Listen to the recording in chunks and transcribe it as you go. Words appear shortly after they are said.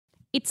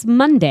It's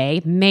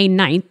Monday, May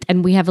 9th,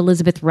 and we have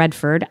Elizabeth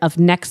Redford of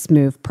Next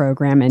Move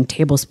program and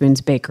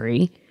Tablespoons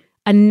Bakery.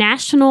 A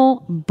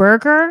national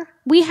burger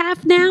we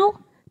have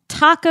now,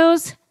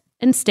 tacos,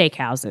 and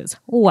steakhouses.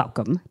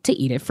 Welcome to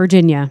Eat It,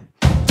 Virginia.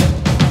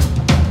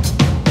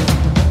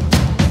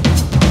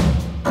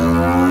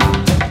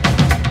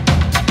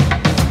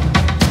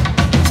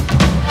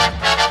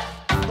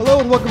 Hello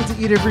and welcome to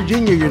Eat It,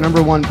 Virginia, your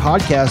number one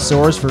podcast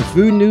source for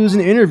food news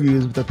and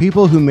interviews with the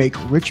people who make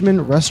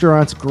Richmond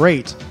restaurants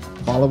great.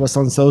 Follow us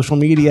on social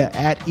media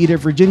at Eat It,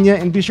 Virginia,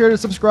 and be sure to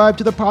subscribe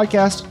to the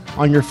podcast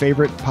on your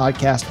favorite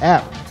podcast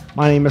app.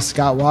 My name is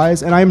Scott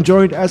Wise, and I am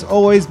joined, as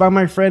always, by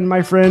my friend,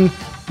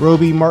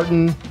 Roby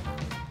Martin.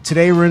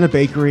 Today we're in a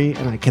bakery,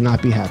 and I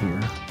cannot be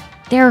happier.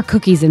 There are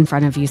cookies in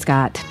front of you,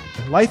 Scott.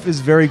 Life is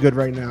very good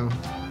right now.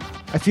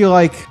 I feel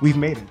like we've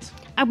made it.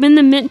 I'm in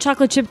the mint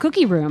chocolate chip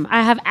cookie room.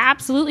 I have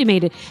absolutely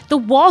made it. The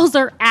walls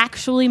are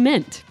actually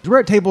mint. We're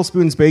at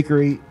Tablespoons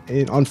Bakery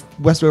on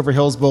Westover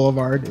Hills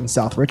Boulevard in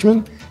South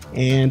Richmond,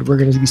 and we're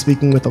going to be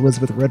speaking with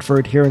Elizabeth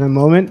Redford here in a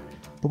moment.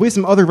 But we have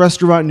some other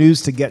restaurant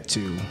news to get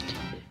to.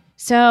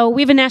 So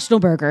we have a national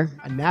burger.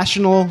 A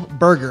national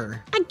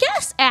burger. I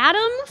guess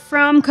Adam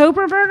from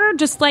Cobra Burger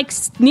just like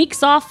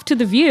sneaks off to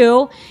the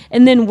View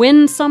and then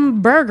wins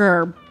some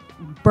burger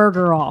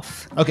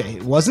off. Okay,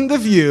 it wasn't The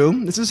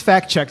View. This is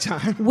fact check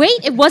time. Wait,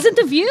 it wasn't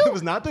The View? It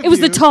was not The View. It was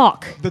The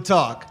Talk. The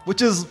Talk,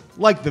 which is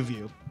like The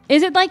View.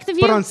 Is it like The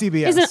View? But on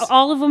CBS. Isn't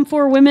all of them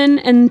for women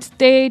and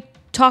they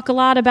talk a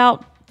lot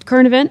about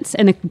current events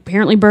and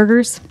apparently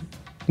burgers?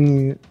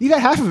 You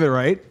got half of it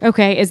right.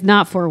 Okay, it's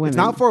not for women. It's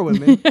not for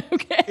women.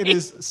 Okay. It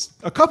is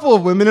a couple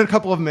of women and a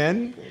couple of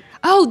men.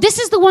 Oh, this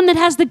is the one that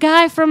has the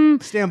guy from...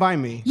 Stand By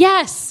Me.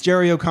 Yes.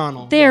 Jerry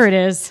O'Connell. There it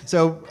is.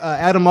 So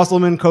Adam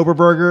Musselman, Cobra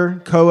Burger,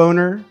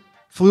 co-owner,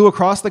 flew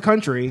across the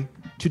country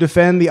to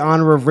defend the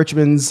honor of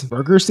Richmond's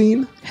burger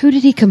scene. Who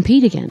did he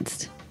compete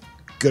against?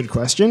 Good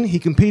question. He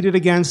competed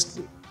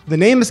against, the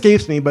name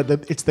escapes me, but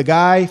it's the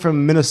guy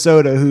from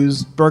Minnesota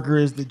whose burger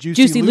is the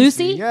Juicy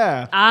Lucy.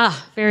 Yeah.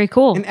 Ah, very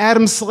cool. And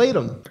Adam slayed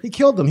him. He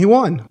killed him. He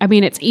won. I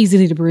mean, it's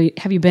easy to breed.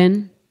 Have you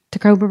been to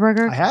Cobra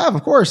Burger? I have,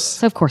 of course.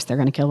 So of course they're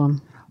going to kill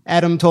him.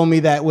 Adam told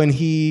me that when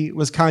he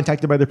was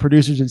contacted by the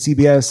producers at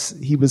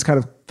CBS, he was thought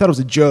it was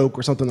a joke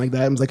or something like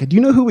that. And was like, do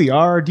you know who we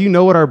are? Do you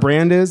know what our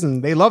brand is?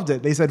 And they loved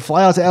it. They said,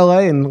 fly out to LA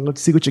and let's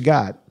see what you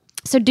got.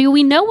 So do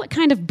we know what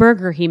kind of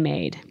burger he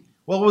made?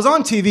 Well, it was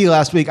on TV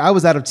last week. I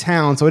was out of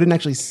town, so I didn't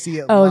actually see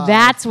it live.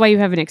 That's why you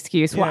have an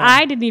excuse. Yeah. Well,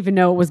 I didn't even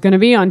know it was going to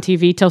be on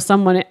TV till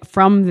someone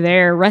from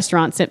their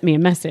restaurant sent me a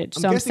message.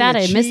 So I'm sad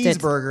I missed it.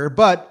 Cheeseburger,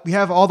 but we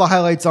have all the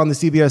highlights on the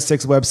CBS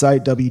 6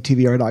 website,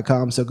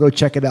 WTVR.com, so go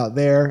check it out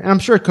there. And I'm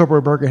sure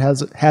Cobra Burger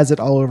has it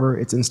all over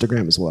its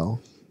Instagram as well.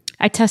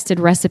 I tested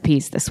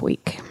recipes this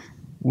week.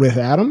 With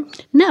Adam?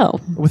 No.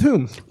 With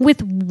whom?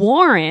 With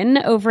Warren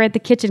over at the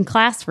Kitchen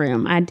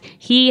Classroom.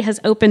 He has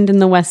opened in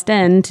the West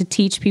End to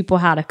teach people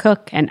how to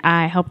cook, and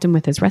I helped him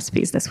with his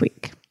recipes this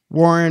week.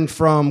 Warren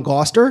from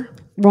Gloucester?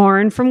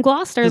 Warren from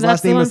Gloucester. His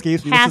last name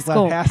escapes me.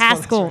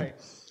 Haskell. Right.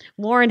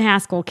 Warren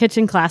Haskell,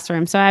 Kitchen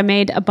Classroom. So I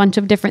made a bunch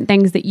of different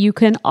things that you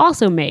can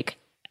also make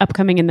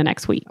upcoming in the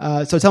next week.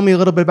 So tell me a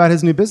little bit about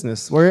his new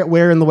business.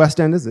 Where in the West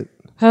End is it?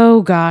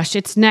 Oh, gosh.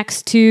 It's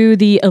next to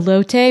the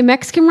Elote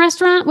Mexican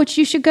restaurant, which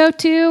you should go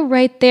to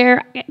right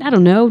there. I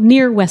don't know,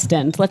 near West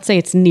End. Let's say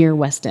it's near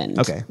West End.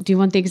 Okay. Do you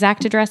want the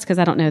exact address? Because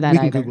I don't know that we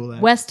either. Can Google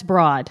that. West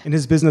Broad. And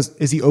his business,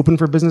 is he open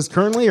for business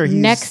currently? Or he's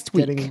next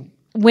week.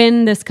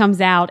 When this comes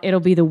out,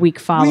 it'll be the week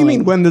following. What do you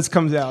mean when this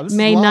comes out? This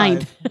May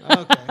 9th. Okay.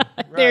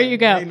 Right. There you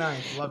go. May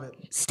 9th. Love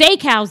it.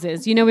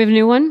 Steakhouses. You know we have a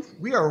new one?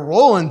 We are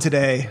rolling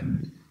today.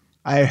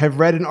 I have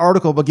read an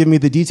article, but give me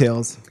the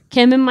details.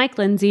 Kim and Mike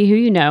Lindsay, who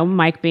you know,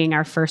 Mike being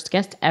our first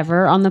guest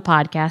ever on the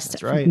podcast.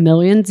 That's right.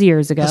 Millions of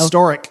years ago.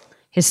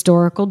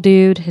 Historical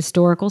dude,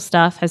 historical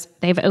stuff.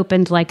 They've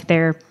opened like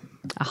their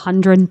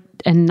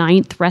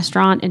 109th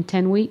restaurant in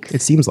 10 weeks.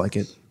 It seems like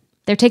it.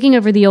 They're taking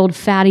over the old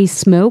Fatty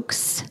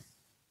Smokes.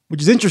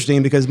 Which is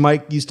interesting because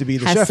Mike used to be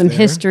the chef there. Has some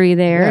history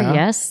there, yeah.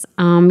 Yes.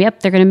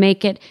 Yep, they're going to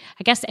make it.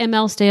 I guess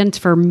ML stands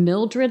for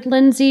Mildred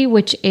Lindsay,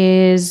 which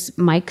is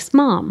Mike's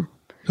mom.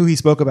 Who he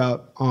spoke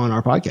about on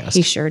our podcast.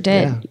 He sure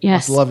did. Yeah,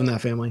 yes. Love in that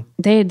family.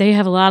 They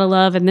have a lot of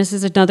love, and this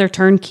is another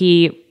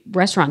turnkey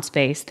restaurant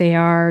space. They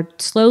are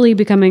slowly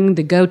becoming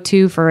the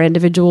go-to for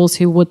individuals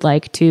who would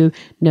like to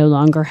no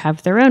longer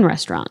have their own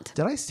restaurant.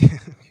 Did I see?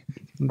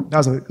 That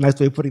was a nice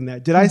way of putting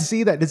that. Did I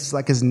see that this is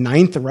like his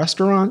 9th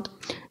restaurant?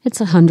 It's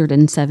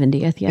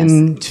 170th, yes.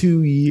 In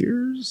 2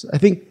 years? I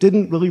think,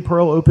 didn't Lily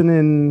Pearl open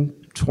in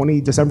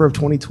December of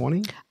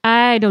 2020?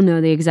 I don't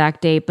know the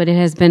exact date, but it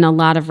has been a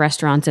lot of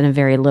restaurants in a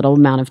very little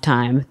amount of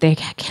time. They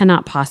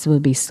cannot possibly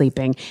be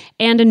sleeping.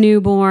 And a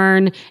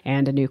newborn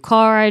and a new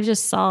car. I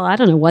just saw, I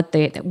don't know what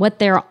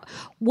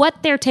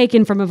they're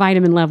taking from a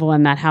vitamin level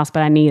in that house,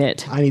 but I need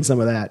it. I need some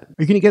of that. Are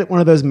you going to get one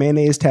of those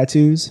mayonnaise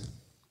tattoos?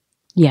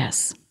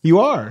 Yes. You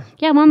are?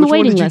 Yeah, I'm on the Which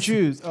waiting one did list. you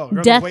choose? Oh, you're on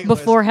the Death wait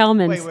before list.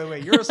 Hellman's.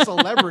 Wait. You're a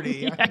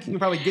celebrity. I think you can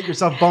probably get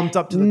yourself bumped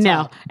up to the No,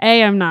 top.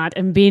 A, I'm not.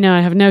 And B, no,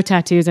 I have no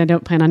tattoos. I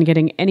don't plan on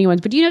getting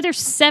anyone's. But do you know there's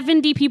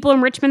 70 people in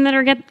Richmond that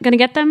are going to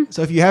get them?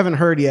 So if you haven't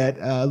heard yet,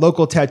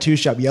 local tattoo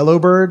shop,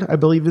 Yellowbird, I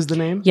believe is the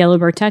name,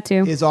 Yellowbird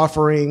Tattoo. is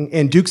offering,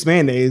 and Duke's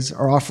Mayonnaise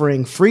are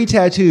offering free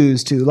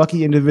tattoos to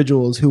lucky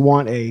individuals who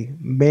want a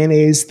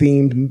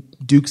mayonnaise-themed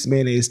Duke's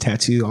Mayonnaise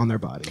tattoo on their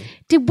body.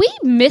 Did we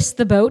miss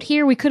the boat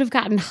here? We could have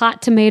gotten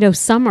Hot Tomato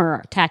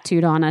Summer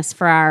tattooed on us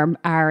for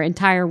our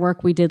entire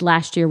work we did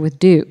last year with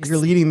Duke's. You're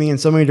leading me in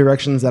so many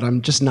directions that I'm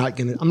not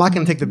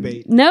gonna take the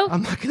bait. No?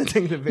 I'm not gonna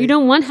take the bait. You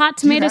don't want Hot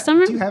Tomato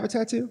Summer? Do you have a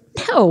tattoo?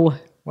 No.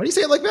 Why do you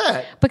say it like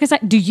that? Because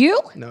do you?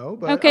 No,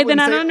 but Okay, then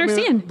wouldn't I say- don't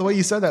understand. the way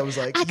you said that was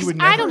like you Because would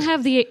never. I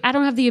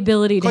don't have the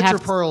ability to Clutch have your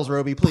pearls,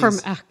 Roby,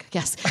 please.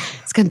 yes,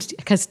 it's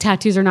because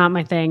tattoos are not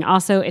my thing.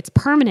 Also, it's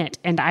permanent,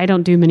 and I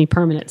don't do many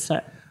permanent types of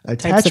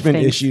Attachment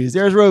things. issues.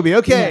 There's Roby.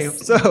 Okay,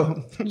 Yes.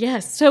 so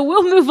Yes, so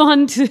we'll move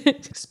on to.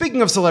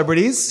 speaking of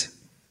celebrities,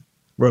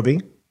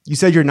 Roby, you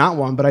said you're not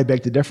one, but I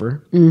beg to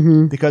differ.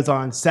 Because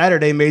on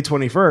Saturday, May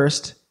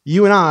 21st,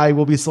 you and I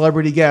will be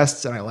celebrity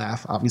guests, and I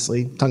laugh,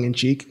 obviously, tongue in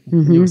cheek.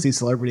 You will see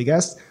celebrity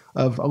guests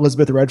of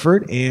Elizabeth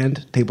Redford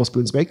and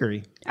Tablespoons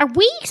Bakery. Are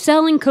we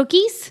selling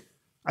cookies?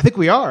 I think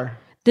we are.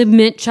 The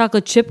mint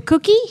chocolate chip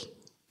cookie?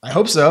 I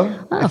hope so.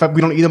 If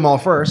we don't eat them all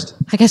first.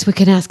 I guess we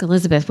can ask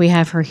Elizabeth. We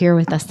have her here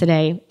with us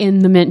today in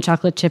the mint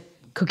chocolate chip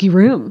cookie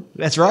room.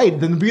 That's right.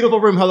 The beautiful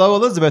room. Hello,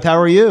 Elizabeth. How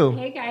are you?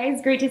 Hey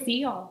guys, great to see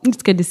y'all.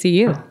 It's good to see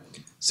you.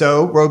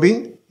 So,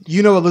 Roby,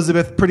 you know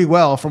Elizabeth pretty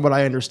well, from what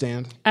I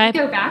understand.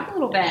 Go back a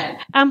little bit.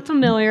 I'm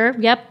familiar.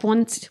 Yep,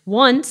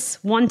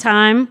 one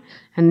time,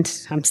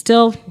 and I'm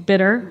still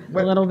bitter,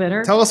 a little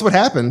bitter. Tell us what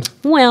happened.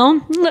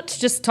 Well, let's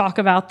just talk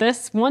about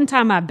this. One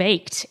time I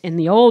baked in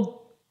the old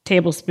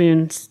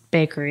Tablespoons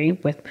Bakery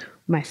with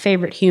my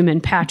favorite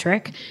human,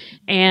 Patrick.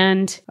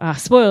 And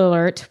spoiler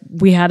alert,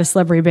 we had a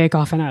celebrity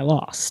bake-off and I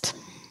lost.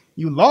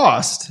 You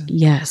lost.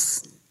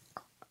 Yes.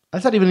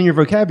 That's not even in your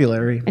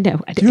vocabulary. I know.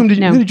 To whom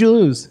did you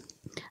lose?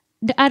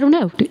 I don't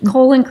know.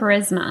 Cole and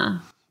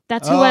Charisma.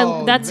 That's who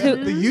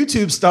The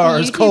YouTube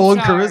stars, The YouTube Cole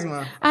and stars.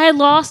 Charisma. I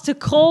lost to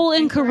Cole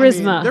and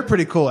Charisma. They're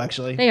pretty cool,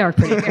 actually. They are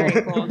pretty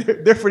Very cool. cool.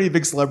 They're pretty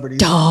big celebrities.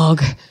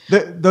 Dog.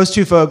 Those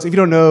two folks, if you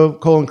don't know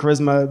Cole and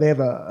Charisma, they have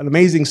an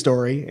amazing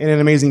story and an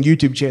amazing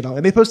YouTube channel.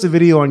 And they post a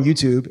video on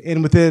YouTube,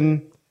 and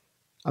within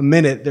a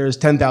minute, there's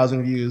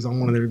 10,000 views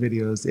on one of their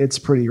videos. It's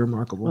pretty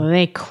remarkable. Well,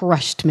 they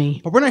crushed me.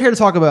 But we're not here to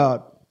talk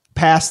about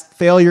past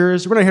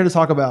failures. We're not here to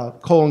talk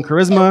about Cole and It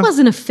Charisma.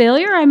 wasn't a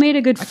failure. I made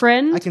a good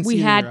friend. I can see we it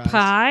in had your eyes.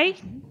 pie.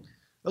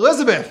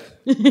 Elizabeth,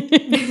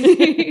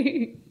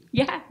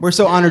 Yeah. we're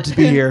so honored to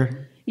be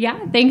here. Yeah.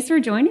 Thanks for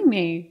joining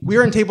me. We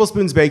are in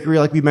Tablespoons Bakery,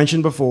 like we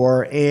mentioned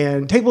before,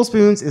 and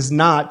Tablespoons is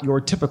not your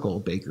typical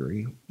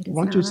bakery.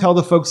 Why don't you tell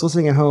the folks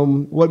listening at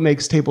home what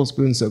makes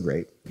Tablespoons so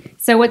great?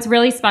 So what's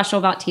really special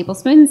about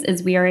Tablespoons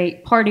is we are a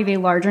part of a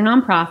larger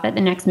nonprofit,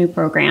 the Next Move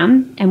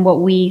program. And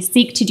what we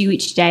seek to do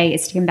each day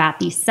is to combat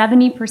the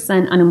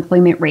 70%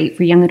 unemployment rate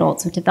for young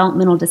adults with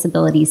developmental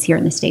disabilities here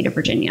in the state of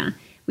Virginia.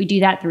 We do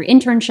that through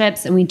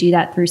internships and we do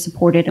that through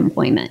supported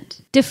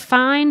employment.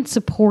 Define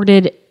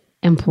supported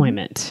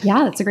employment.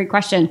 Yeah, that's a great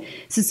question.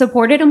 So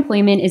supported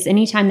employment is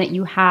any time that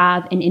you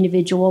have an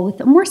individual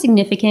with a more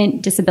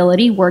significant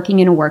disability working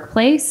in a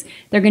workplace.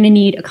 They're going to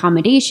need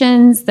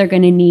accommodations. They're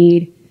going to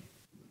need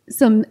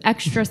some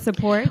extra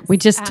support. We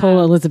just told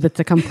Elizabeth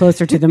to come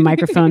closer to the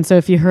microphone. So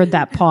if you heard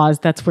that pause,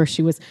 that's where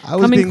she was I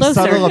was coming being closer.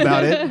 subtle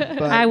about it.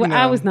 But, I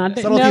was not.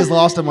 Subtlety is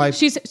lost on my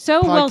She's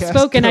so podcast well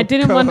spoken. I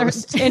didn't want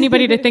co-host.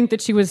 anybody to think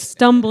that she was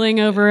stumbling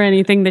over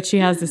anything that she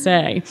has to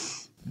say.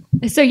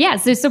 So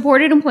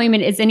supported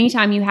employment is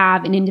anytime you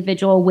have an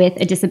individual with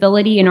a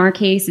disability. In our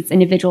case, it's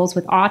individuals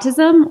with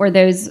autism or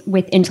those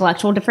with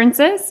intellectual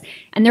differences,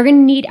 and they're going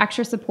to need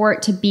extra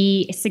support to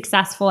be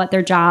successful at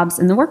their jobs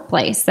in the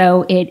workplace.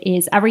 So it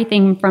is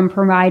everything from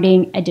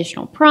providing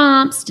additional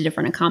prompts to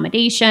different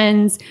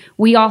accommodations.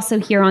 We also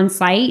here on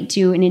site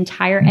do an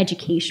entire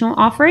educational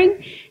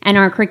offering, and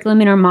our curriculum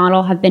and our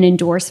model have been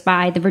endorsed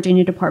by the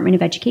Virginia Department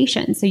of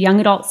Education. So young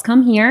adults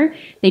come here,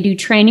 they do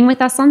training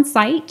with us on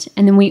site,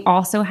 and then we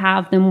also have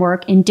them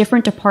work in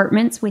different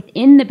departments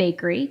within the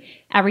bakery,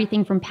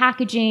 everything from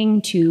packaging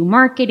to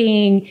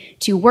marketing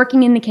to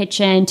working in the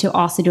kitchen to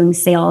also doing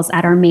sales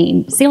at our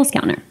main sales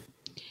counter.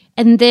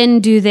 And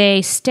then do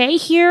they stay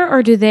here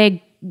or do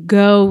they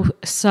go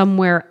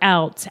somewhere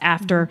else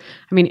after?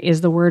 I mean,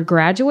 is the word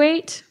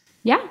graduate?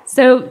 Yeah,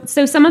 so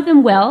some of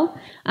them will.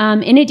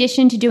 In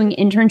addition to doing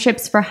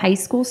internships for high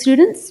school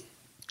students,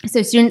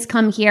 so students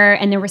come here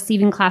and they're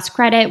receiving class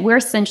credit. We're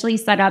essentially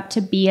set up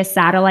to be a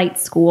satellite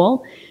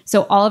school.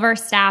 So all of our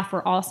staff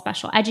are all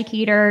special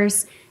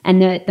educators,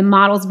 and the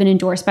model's been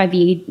endorsed by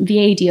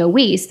VA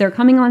DOE. So they're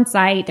coming on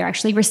site, they're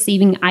actually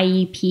receiving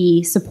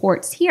IEP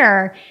supports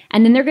here,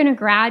 and then they're going to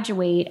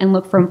graduate and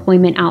look for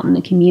employment out in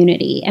the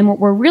community. And what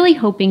we're really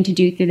hoping to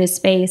do through this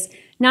space,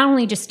 not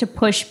only just to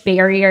push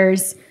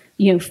barriers,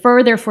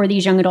 further for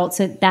these young adults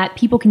so that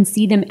people can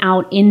see them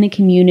out in the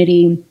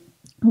community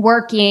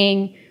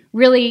working,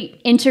 really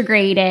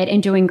integrated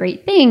and doing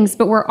great things,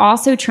 but we're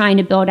also trying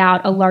to build out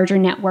a larger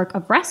network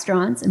of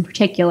restaurants in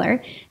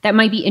particular that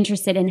might be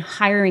interested in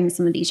hiring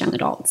some of these young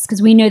adults,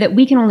 because we know that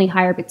we can only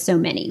hire but so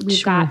many.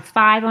 We've got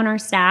 5 on our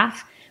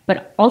staff,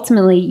 but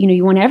ultimately,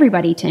 you want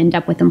everybody to end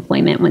up with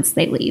employment once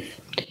they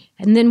leave.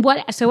 And then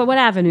what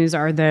avenues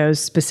are those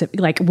specific?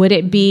 Like, would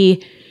it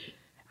be,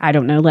 I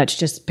don't know, let's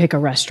just pick a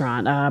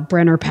restaurant,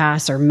 Brenner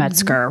Pass or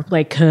Metzger.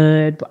 Like,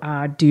 would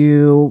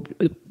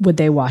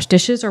they wash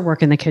dishes or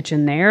work in the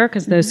kitchen there?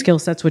 Because those skill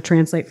sets would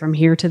translate from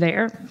here to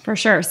there. For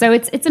sure. So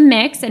it's a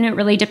mix, and it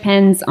really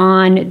depends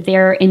on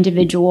their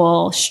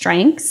individual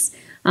strengths,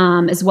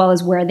 as well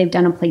as where they've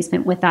done a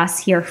placement with us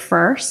here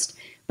first.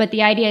 But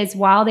the idea is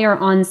while they are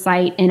on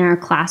site in our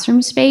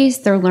classroom space,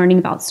 they're learning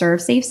about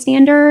ServSafe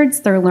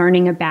standards, they're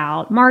learning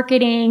about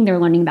marketing, they're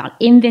learning about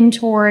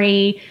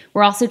inventory.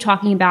 We're also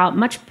talking about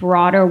much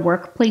broader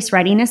workplace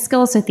readiness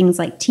skills, so things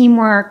like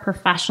teamwork,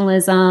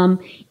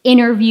 professionalism,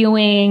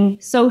 interviewing,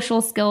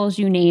 social skills,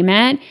 you name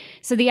it.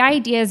 So the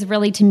idea is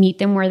really to meet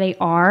them where they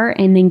are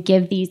and then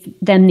give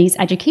them these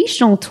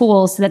educational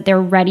tools so that they're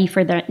ready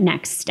for the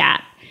next step.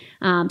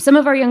 Some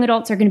of our young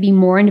adults are going to be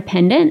more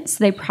independent,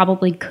 so they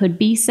probably could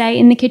be, say,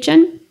 in the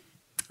kitchen.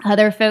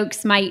 Other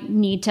folks might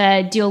need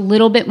to do a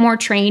little bit more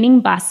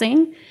training,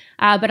 busing.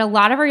 But a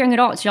lot of our young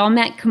adults, y'all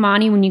met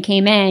Kamani when you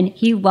came in,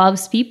 he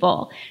loves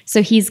people.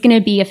 So he's going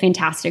to be a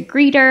fantastic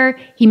greeter.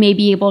 He may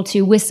be able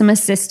to, with some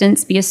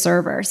assistance, be a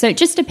server. So it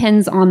just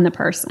depends on the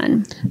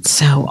person.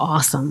 So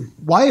awesome.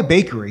 Why a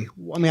bakery?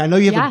 I mean, I know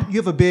you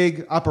have a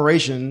big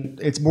operation.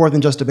 It's more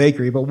than just a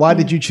bakery, but why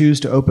did you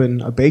choose to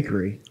open a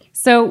bakery?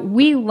 So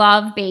we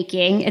love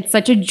baking. It's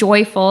such a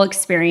joyful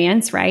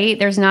experience, right?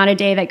 There's not a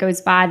day that goes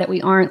by that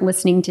we aren't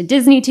listening to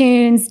Disney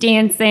tunes,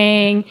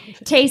 dancing,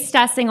 taste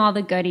testing all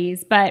the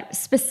goodies. But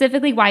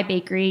specifically why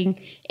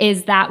bakery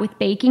is that with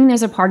baking,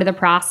 there's a part of the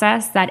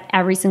process that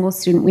every single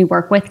student we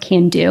work with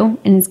can do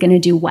and is going to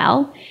do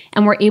well.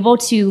 And we're able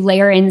to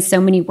layer in so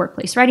many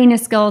workplace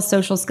readiness skills,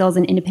 social skills,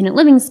 and independent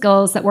living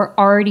skills that we're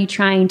already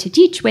trying to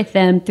teach with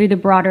them through the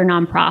broader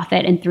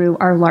nonprofit and through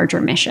our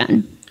larger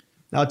mission.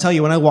 Now, I'll tell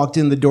you, when I walked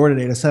in the door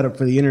today to set up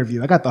for the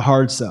interview, I got the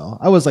hard sell.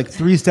 I was like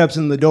 3 steps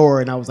in the door,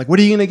 and I was like, "What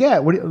are you going to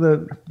get?"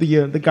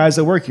 The guys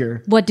that work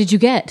here. What did you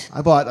get?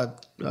 I bought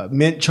a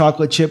mint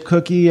chocolate chip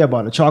cookie. I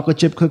bought a chocolate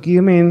chip cookie.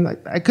 I mean,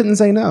 I couldn't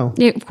say no.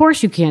 Yeah, of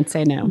course, you can't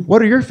say no. What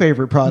are your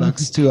favorite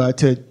products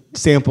to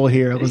sample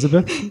here,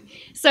 Elizabeth?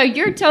 So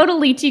you're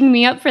totally teeing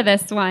me up for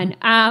this one.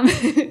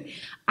 I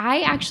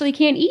actually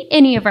can't eat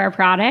any of our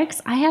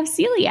products. I have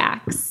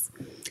celiacs.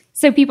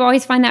 So people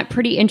always find that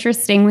pretty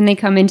interesting when they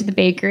come into the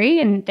bakery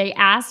and they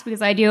ask,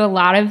 because I do a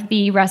lot of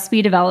the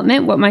recipe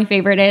development, what my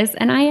favorite is,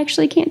 and I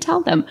actually can't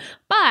tell them.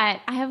 But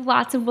I have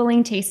lots of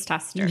willing taste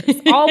testers,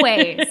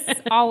 always.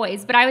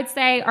 But I would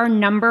say our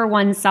number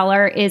one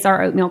seller is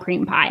our oatmeal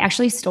cream pie. I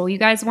actually stole you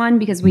guys one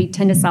because we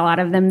tend to sell out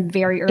of them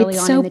very early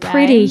on in the day. It's so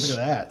pretty. Look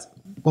at that.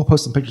 We'll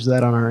post some pictures of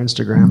that on our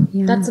Instagram.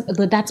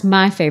 Yeah. That's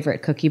my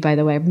favorite cookie, by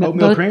the way.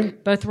 Oatmeal cream?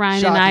 Both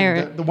Ryan Shocking. and I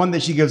are. The one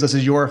that she gives us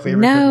is your favorite.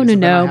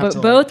 No.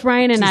 But both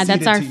Ryan and I, concede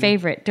that's our it to you.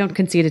 favorite. Don't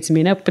concede it to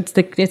me. Nope. It's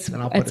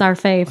our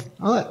fave.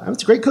 Oh,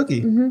 it's a great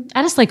cookie.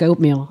 I just like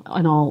oatmeal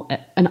on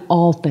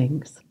all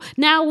things.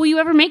 Now, will you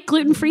ever make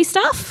gluten-free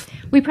stuff?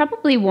 We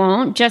probably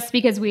won't, just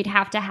because we'd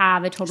have to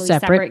have a totally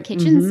separate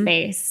kitchen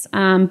space.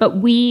 But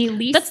we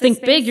lease. Let's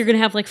think big. You're going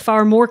to have like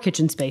far more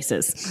kitchen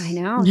spaces. I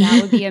know,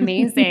 that would be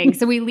amazing.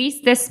 So we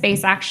lease this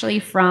space actually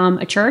from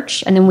a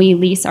church, and then we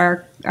lease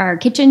our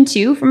kitchen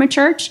too from a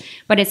church.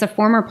 But it's a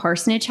former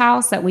parsonage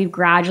house that we've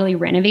gradually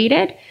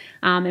renovated.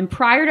 And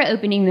prior to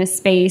opening this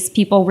space,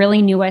 people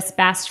really knew us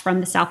best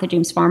from the South of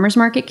James Farmers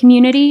Market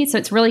community. So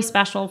it's really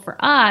special for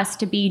us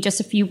to be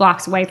just a few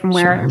blocks away from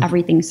where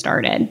everything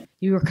started.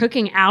 You were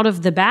cooking out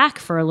of the back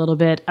for a little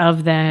bit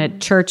of the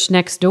church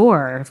next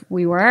door.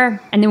 We were.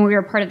 And then we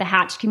were part of the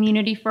Hatch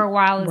community for a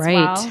while as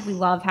well. We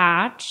love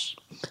Hatch.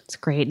 That's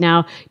great.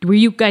 Now, were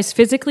you guys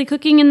physically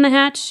cooking in the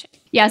Hatch?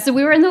 Yeah, so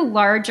we were in the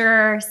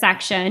larger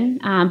section,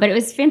 but it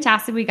was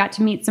fantastic. We got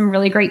to meet some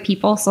really great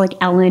people. So like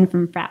Ellen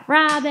from Fat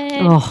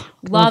Rabbit. Oh,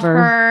 love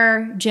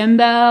her.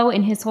 Jimbo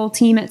and his whole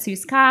team at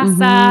Sus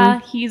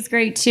Casa. He's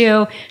great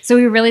too. So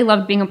we really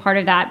loved being a part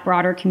of that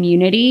broader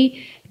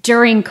community.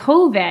 During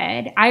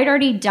COVID, I had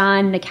already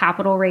done the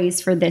capital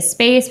raise for this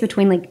space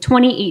between like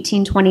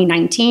 2018,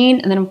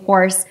 2019. And then of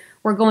course,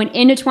 we're going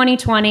into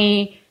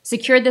 2020,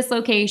 secured this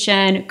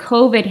location,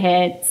 COVID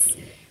hits.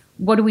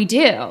 What do we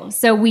do?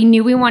 So we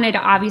knew we wanted to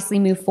obviously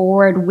move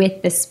forward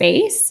with the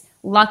space.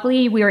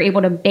 Luckily, we were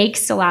able to bake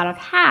still out of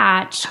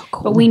Hatch,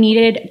 but we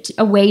needed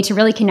a way to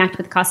really connect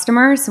with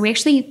customers. So we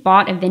actually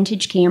bought a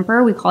vintage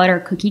camper. We call it our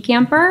cookie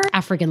camper.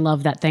 I freaking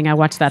love that thing. I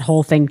watched that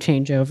whole thing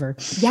change over.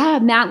 Yeah,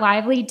 Matt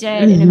Lively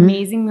did an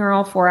amazing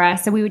mural for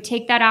us. So we would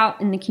take that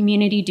out in the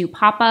community, do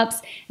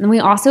pop-ups. And we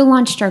also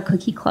launched our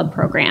Cookie Club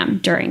program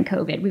during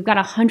COVID. We've got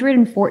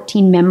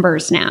 114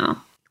 members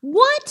now.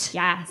 What?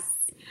 Yes.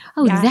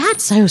 Oh,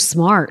 that's so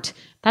smart.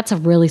 That's a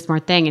really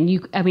smart thing.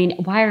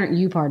 And why aren't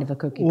you part of a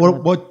cookie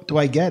club? What do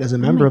I get as a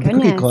member of the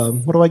Cookie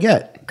Club? What do I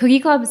get? Cookie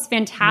Club is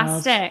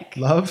fantastic.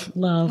 Love?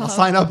 Love. I'll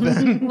sign up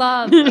then.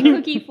 Love in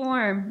cookie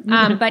form.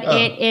 But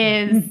it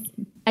is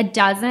a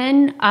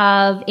dozen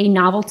of a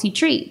novelty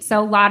treat.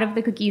 So a lot of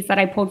the cookies that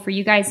I pulled for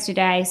you guys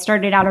today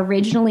started out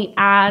originally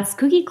as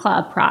Cookie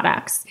Club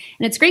products.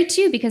 And it's great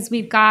too because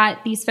we've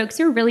got these folks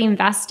who are really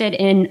invested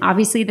in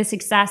obviously the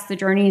success, the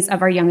journeys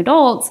of our young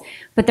adults,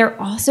 but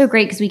they're also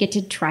great because we get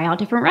to try out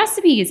different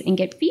recipes and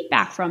get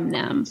feedback from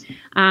them.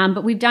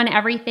 But we've done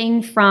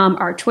everything from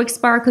our Twix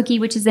bar cookie,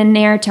 which is in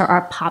there, to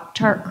our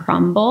Pop-Tart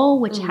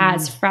crumble, which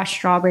has fresh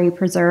strawberry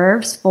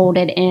preserves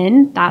folded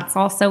in. That's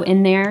also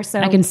in there. So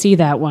I can see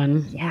that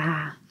one.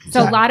 yeah.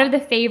 So a lot of the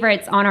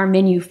favorites on our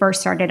menu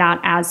first started out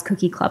as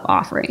Cookie Club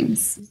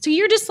offerings. So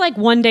you're just like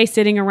one day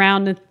sitting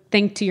around and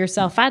think to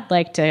yourself, I'd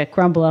like to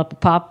crumble up a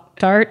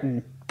Pop-Tart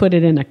and put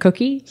it in a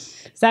cookie.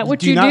 Is that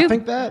what you do? Do you not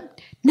think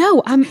that?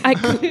 No,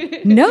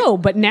 no,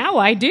 but now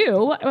I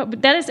do.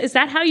 Is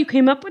that how you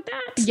came up with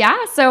that? Yeah,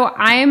 so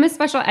I am a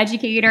special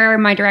educator.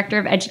 My director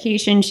of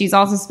education, she's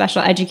also a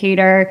special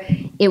educator.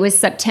 It was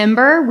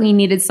September. We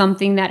needed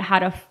something that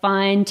had a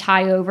fun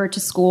tie over to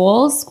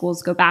schools.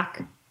 Schools go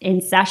back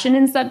in session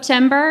in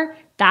September.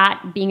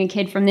 That, being a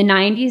kid from the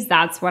 90s,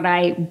 that's what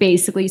I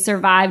basically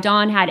survived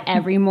on, had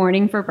every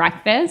morning for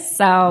breakfast.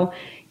 So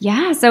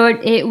yeah, so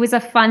it was a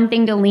fun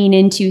thing to lean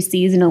into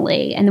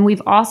seasonally. And then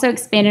we've also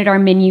expanded our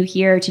menu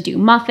here to do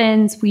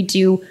muffins. We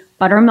do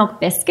buttermilk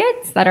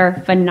biscuits that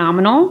are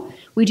phenomenal.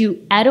 We do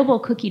edible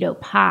cookie dough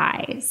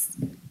pies.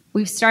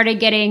 We've started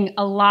getting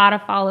a lot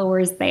of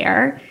followers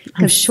there.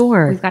 I'm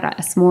sure. We've got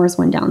a s'mores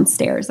one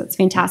downstairs. That's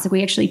fantastic.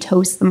 We actually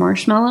toast the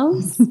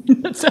marshmallows.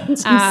 That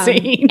sounds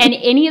insane. And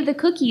any of the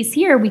cookies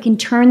here, we can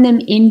turn them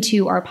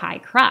into our pie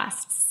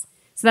crusts.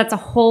 So that's a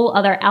whole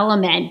other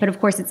element. But of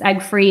course, it's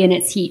egg-free and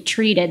it's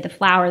heat-treated, the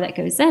flour that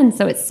goes in,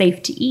 so it's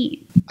safe to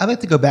eat. I'd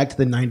like to go back to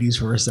the 90s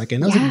for a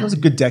second. That was a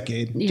good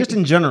decade, just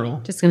in general.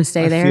 Just going to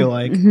stay there? I feel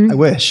like. I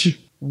wish.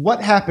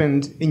 What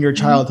happened in your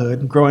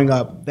childhood growing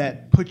up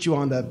that put you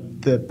on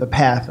the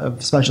path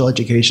of special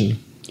education?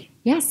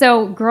 Yeah,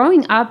 so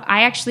growing up,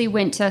 I actually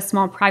went to a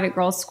small private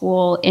girls'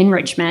 school in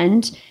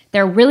Richmond.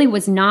 There really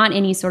was not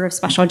any sort of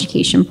special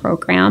education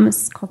program.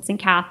 It's called St.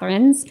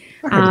 Catherine's.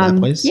 I heard of that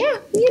place. Yeah,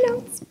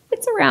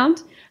 it's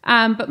around.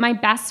 But my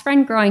best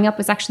friend growing up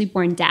was actually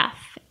born deaf.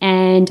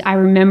 And I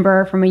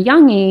remember from a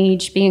young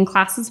age being in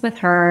classes with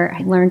her.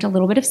 I learned a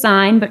little bit of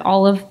sign, but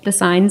all of the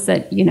signs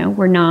that,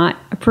 were not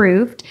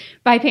approved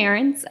by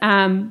parents.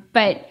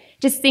 But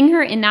just seeing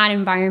her in that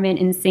environment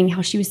and seeing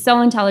how she was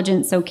so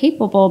intelligent, so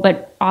capable,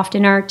 but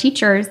often our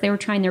teachers, they were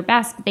trying their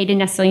best, but they didn't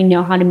necessarily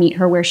know how to meet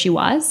her where she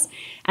was.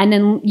 And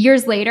then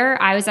years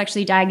later, I was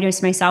actually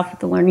diagnosed myself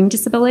with a learning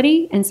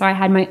disability. And so I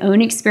had my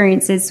own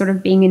experiences sort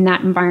of being in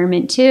that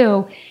environment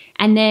too.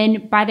 And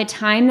then by the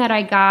time that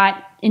I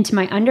got into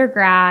my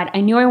undergrad, I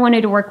knew I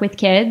wanted to work with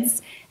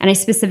kids. And I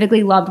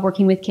specifically loved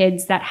working with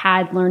kids that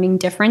had learning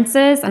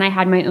differences. And I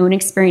had my own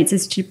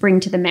experiences to bring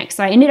to the mix.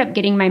 So I ended up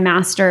getting my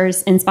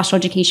master's in special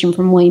education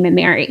from William &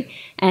 Mary.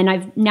 And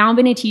I've now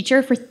been a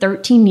teacher for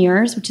 13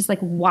 years, which is like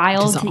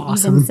wild to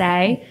even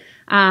say.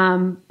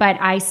 But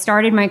I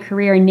started my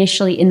career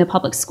initially in the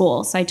public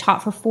school. So I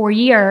taught for 4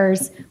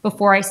 years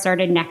before I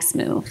started Next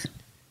Move.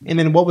 And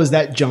then what was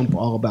that jump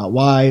all about?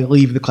 Why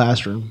leave the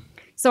classroom?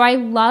 So I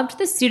loved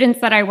the students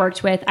that I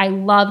worked with. I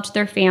loved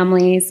their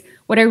families.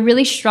 What I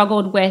really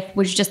struggled with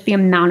was just the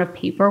amount of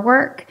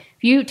paperwork.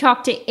 If you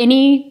talk to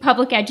any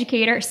public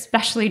educator,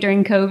 especially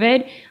during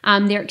COVID,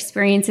 their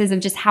experiences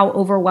of just how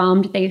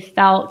overwhelmed they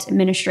felt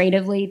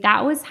administratively,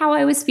 that was how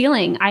I was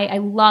feeling. I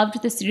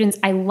loved the students.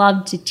 I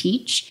loved to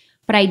teach,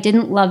 but I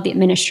didn't love the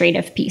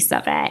administrative piece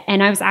of it.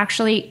 And I was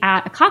actually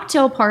at a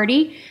cocktail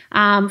party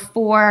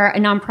for a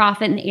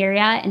nonprofit in the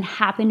area and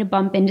happened to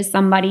bump into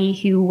somebody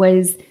who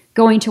was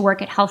going to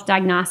work at Health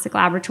Diagnostic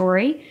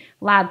Laboratory,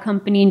 lab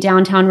company in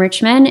downtown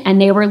Richmond, and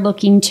they were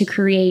looking to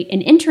create an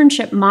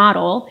internship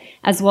model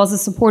as well as a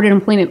supported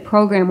employment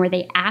program where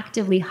they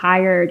actively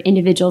hired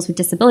individuals with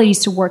disabilities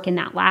to work in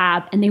that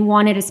lab, and they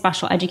wanted a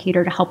special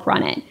educator to help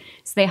run it.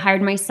 So they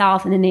hired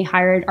myself, and then they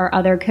hired our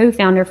other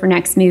co-founder for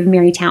Next Move,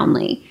 Mary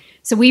Townley.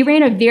 So we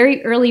ran a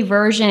very early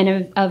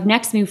version of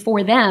Next Move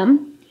for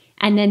them,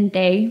 and then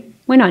they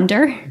went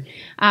under.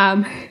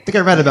 I think I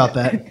read about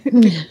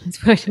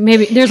that.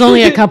 Maybe there's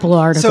only a couple of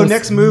articles. So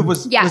Next Move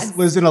was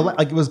in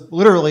a it was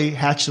literally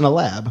hatched in a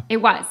lab. It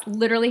was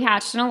literally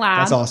hatched in a lab.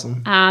 That's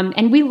awesome.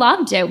 And we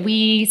loved it.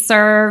 We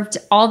served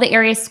all the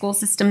area school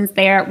systems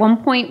there. At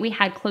one point, we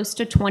had close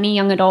to 20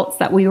 young adults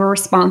that we were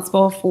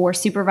responsible for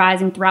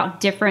supervising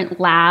throughout different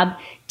lab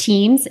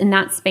teams in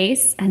that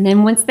space. And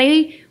then once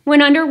they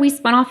went under, we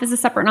spun off as a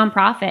separate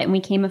nonprofit and we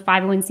became a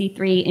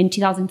 501c3 in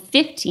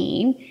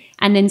 2015.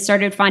 And then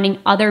started finding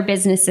other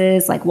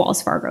businesses like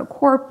Wells Fargo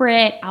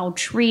Corporate,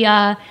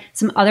 Altria,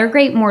 some other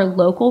great more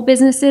local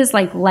businesses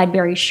like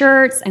Ledbury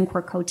Shirts and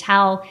Quirk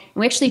Hotel. And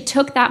we actually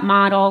took that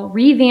model,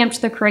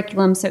 revamped the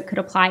curriculum so it could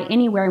apply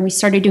anywhere, and we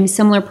started doing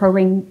similar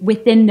programming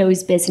within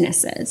those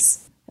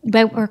businesses.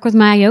 I work with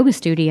my yoga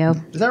studio.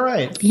 Is that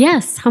right?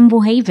 Yes,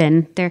 Humble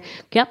Haven.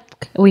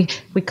 talk.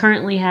 We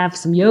currently have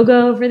some yoga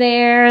over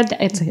there.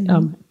 It's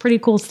pretty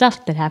cool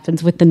stuff that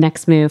happens with the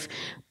Next Move.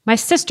 My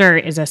sister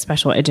is a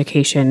special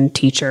education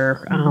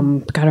teacher,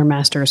 got her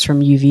master's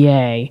from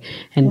UVA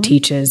and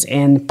teaches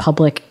in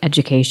public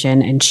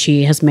education. And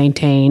she has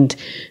maintained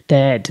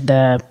that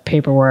the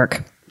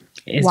paperwork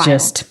is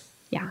just,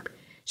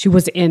 she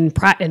was in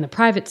the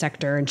private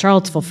sector in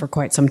Charlottesville for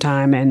quite some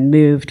time and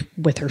moved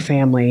with her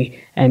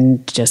family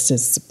and just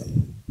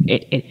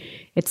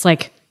it's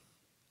like,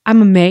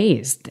 I'm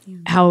amazed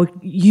how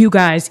you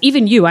guys,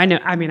 even you, I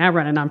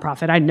run a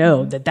nonprofit. I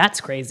know that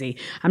that's crazy.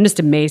 I'm just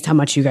amazed how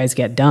much you guys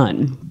get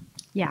done.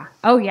 Yeah.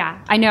 Oh,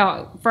 yeah. I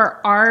know. For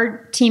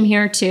our team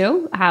here,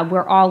 too,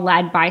 we're all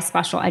led by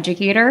special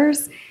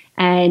educators.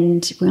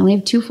 And we only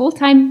have 2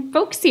 full-time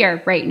folks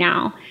here right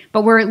now.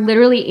 But we're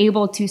literally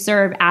able to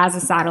serve as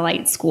a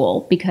satellite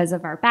school because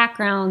of our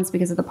backgrounds,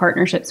 because of the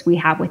partnerships we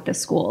have with the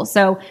school.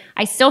 So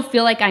I still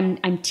feel like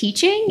I'm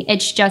teaching.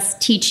 It's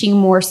just teaching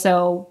more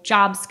so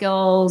job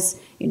skills,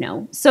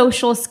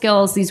 social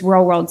skills, these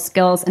real world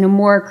skills in a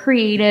more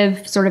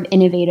creative, sort of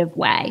innovative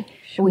way.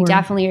 But we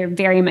definitely are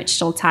very much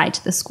still tied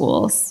to the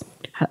schools.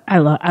 I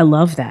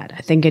love that.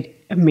 I think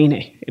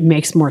it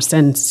makes more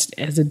sense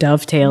as a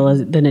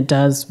dovetail than it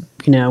does,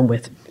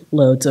 with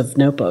loads of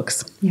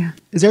notebooks. Yeah.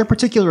 Is there a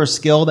particular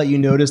skill that you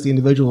notice the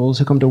individuals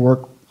who come to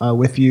work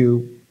with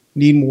you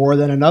need more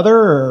than another?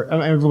 Or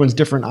everyone's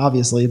different,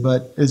 obviously,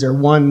 but is there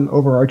one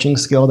overarching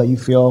skill that you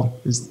feel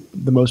is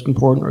the most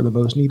important or the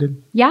most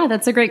needed? Yeah,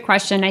 that's a great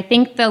question. I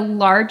think the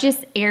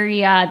largest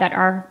area that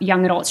our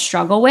young adults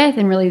struggle with,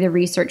 and really the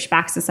research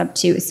backs us up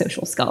to, is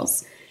social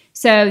skills.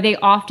 So they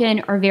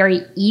often are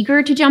very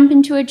eager to jump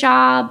into a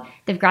job.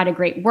 They've got a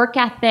great work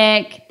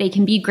ethic. They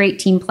can be great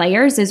team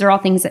players. Those are all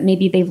things that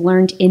maybe they've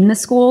learned in the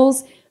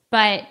schools.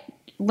 But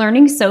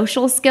learning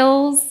social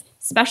skills,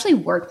 especially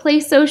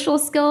workplace social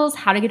skills,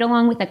 how to get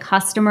along with a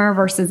customer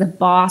versus a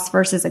boss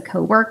versus a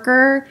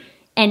coworker,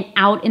 and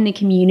out in the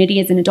community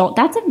as an adult,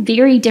 that's a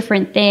very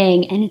different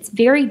thing. And it's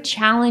very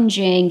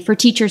challenging for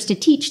teachers to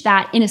teach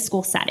that in a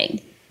school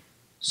setting.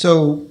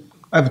 So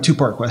I have a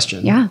 2-part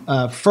question.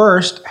 Yeah.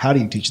 First, how do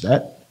you teach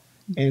that?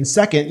 And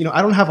second,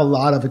 I don't have a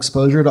lot of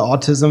exposure to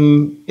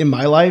autism in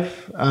my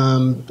life.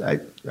 I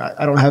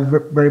don't have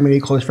very many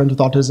close friends with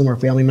autism or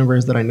family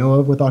members that I know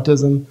of with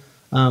autism.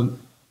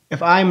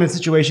 If I'm in a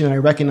situation and I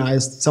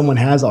recognize someone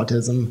has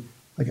autism,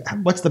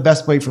 what's the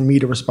best way for me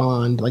to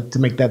respond, to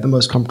make that the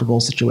most comfortable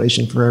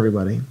situation for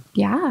everybody?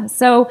 Yeah.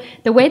 So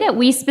the way that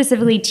we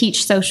specifically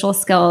teach social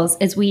skills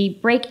is we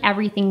break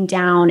everything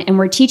down and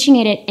we're teaching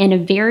it in a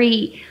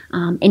very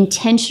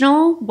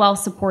intentional,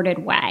 well-supported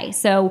way.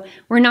 So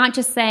we're not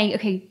just saying,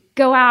 okay,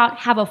 go out,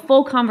 have a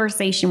full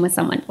conversation with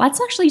someone. Let's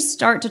actually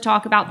start to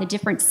talk about the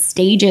different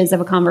stages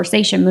of a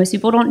conversation. Most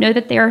people don't know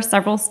that there are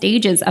several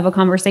stages of a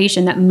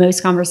conversation that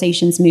most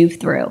conversations move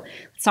through.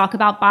 Let's talk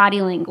about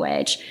body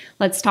language.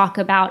 Let's talk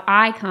about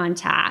eye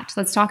contact.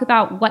 Let's talk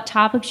about what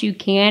topics you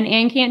can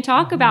and can't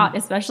talk about,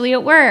 especially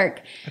at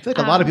work. I feel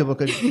like a lot of people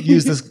could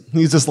use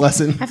this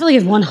lesson. I feel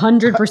like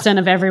 100%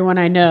 of everyone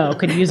I know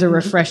could use a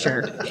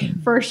refresher.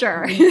 For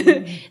sure.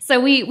 So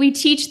we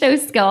teach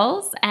those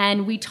skills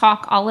and we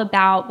talk all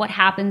about what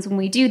happens when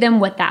we do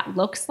them, what that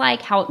looks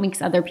like, how it makes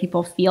other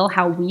people feel,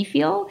 how we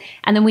feel.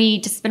 And then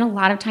we just spend a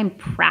lot of time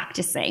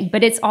practicing,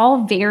 but it's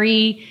all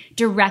very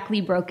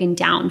directly broken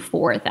down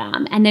for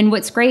them. And then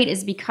what's great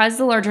is because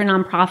the larger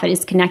nonprofit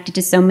is connected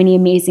to so many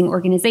amazing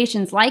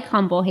organizations like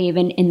Humble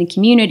Haven in the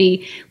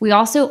community, we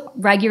also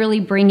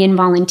regularly bring in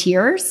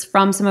volunteers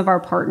from some of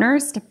our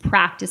partners to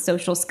practice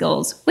social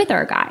skills with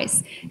our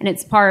guys. And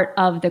it's part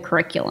of the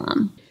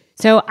curriculum.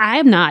 So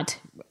I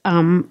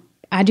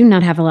do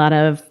not have a lot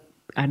of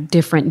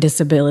different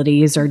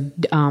disabilities or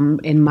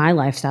in my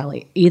lifestyle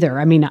either.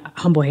 I mean,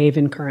 Humble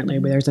Haven currently,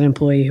 where there's an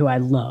employee who I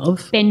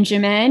love.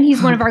 Benjamin,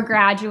 he's one of our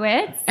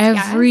graduates.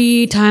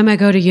 Every time I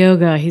go to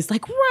yoga, he's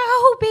like,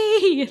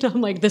 Roby! And I'm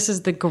like, this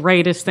is the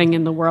greatest thing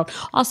in the world.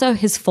 Also,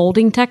 his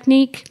folding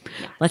technique,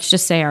 let's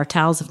just say our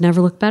towels have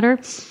never looked better.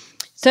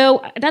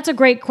 So that's a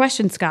great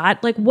question,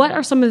 Scott. What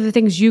are some of the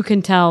things you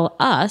can tell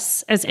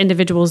us as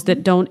individuals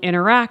that don't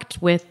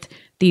interact with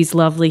these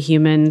lovely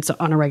humans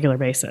on a regular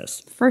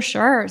basis? For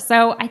sure.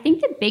 So I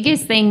think the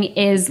biggest thing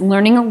is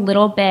learning a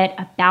little bit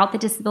about the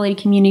disability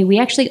community. We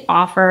actually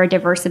offer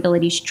diverse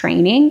abilities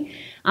training,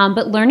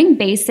 but learning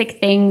basic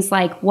things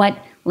like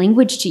what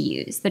language to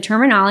use. The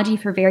terminology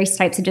for various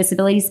types of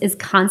disabilities is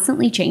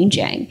constantly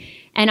changing.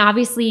 And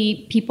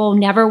obviously, people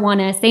never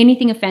want to say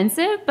anything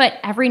offensive, but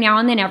every now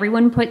and then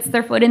everyone puts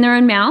their foot in their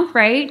own mouth,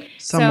 right?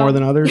 Some more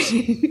than others.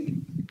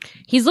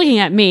 He's looking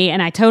at me,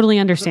 and I totally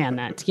understand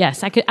that.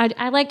 Yes,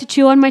 I like to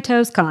chew on my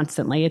toes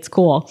constantly. It's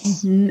cool.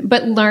 Mm-hmm.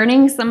 But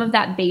learning some of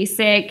that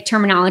basic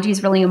terminology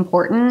is really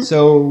important.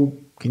 So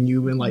can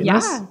you enlighten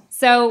us? Yeah.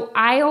 So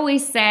I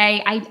always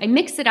say, I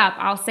mix it up.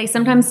 I'll say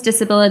sometimes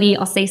disability.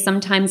 I'll say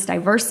sometimes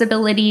diverse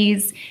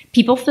abilities.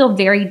 People feel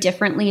very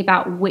differently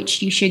about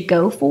which you should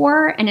go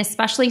for, and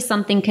especially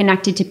something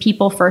connected to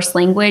people first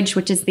language,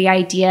 which is the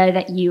idea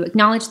that you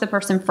acknowledge the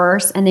person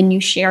first and then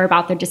you share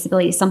about their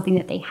disability, something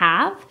that they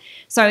have.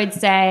 So I would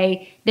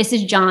say, this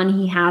is John,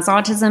 he has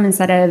autism,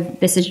 instead of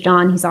this is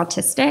John, he's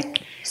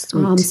autistic.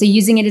 So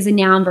using it as a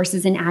noun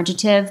versus an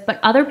adjective, but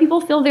other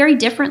people feel very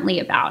differently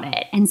about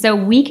it. And so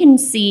we can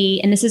see,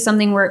 and this is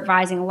something we're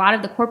advising a lot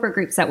of the corporate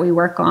groups that we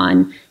work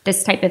on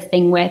this type of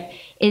thing with,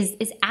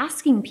 is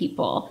asking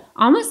people,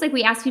 almost like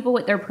we ask people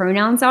what their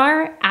pronouns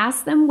are,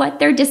 ask them what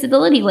their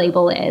disability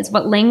label is,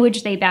 what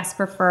language they best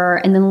prefer,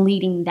 and then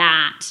leading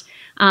that.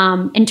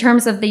 In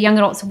terms of the young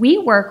adults we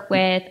work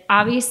with,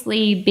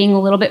 obviously being a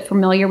little bit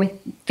familiar with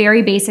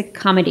very basic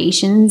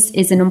accommodations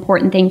is an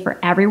important thing for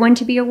everyone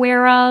to be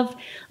aware of.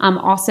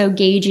 Also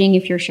gauging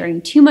if you're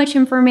sharing too much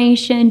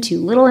information,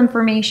 too little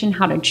information,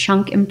 how to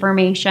chunk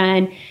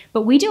information.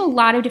 But we do a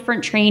lot of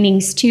different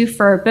trainings too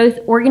for both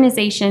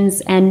organizations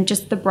and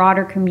just the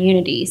broader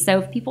community. So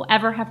if people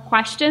ever have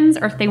questions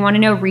or if they want to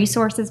know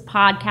resources,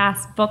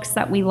 podcasts, books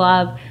that we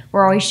love,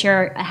 we're always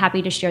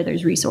happy to share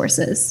those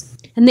resources.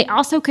 And they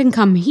also can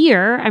come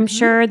here. I'm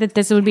sure that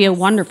this would be a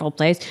wonderful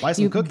place. Buy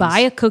some cookies. Buy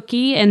a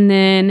cookie and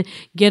then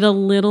get a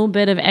little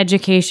bit of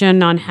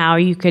education on how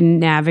you can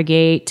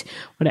navigate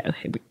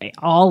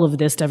all of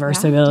this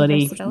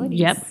diversability.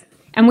 Yep.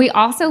 And we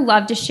also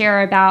love to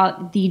share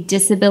about the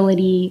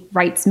disability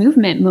rights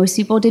movement. Most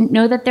people didn't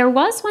know that there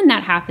was one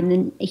that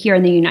happened here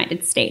in the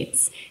United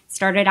States. It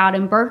started out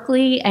in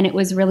Berkeley, and it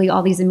was really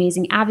all these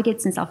amazing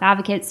advocates and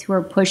self-advocates who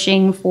are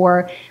pushing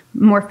for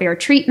more fair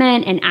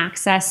treatment and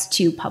access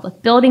to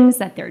public buildings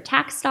that their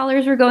tax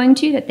dollars were going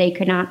to, that they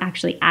could not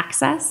actually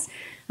access.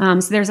 So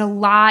there's a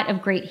lot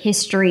of great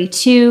history,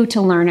 too, to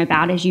learn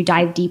about as you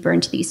dive deeper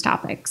into these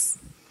topics.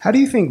 How do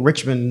you think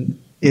Richmond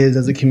is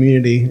as a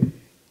community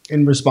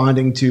in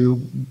responding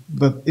to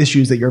the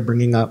issues that you're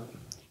bringing up?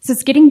 So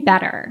it's getting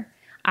better.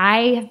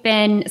 I have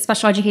been a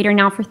special educator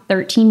now for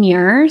 13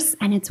 years,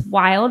 and it's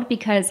wild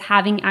because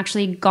having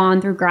actually gone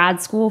through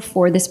grad school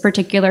for this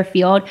particular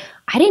field,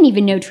 I didn't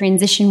even know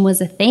transition was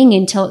a thing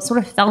until it sort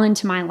of fell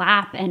into my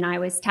lap and I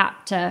was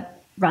tapped to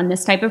run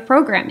this type of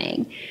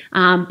programming.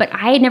 But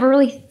I had never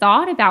really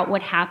thought about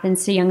what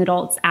happens to young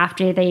adults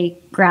after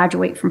they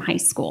graduate from high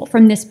school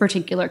from this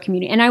particular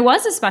community. And I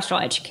was a special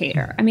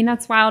educator. I mean,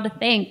 that's wild to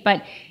think,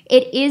 but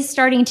it is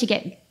starting to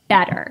get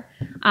better.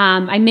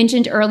 I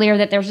mentioned earlier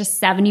that there's a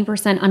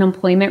 70%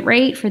 unemployment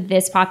rate for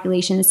this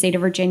population in the state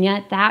of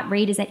Virginia. That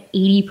rate is at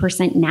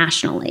 80%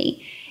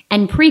 nationally.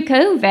 And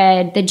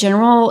pre-COVID, the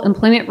general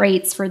employment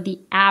rates for the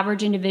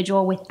average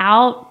individual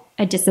without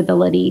a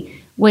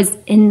disability was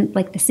in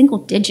like the single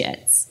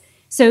digits.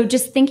 So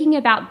just thinking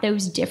about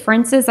those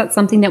differences, that's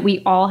something that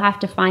we all have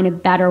to find a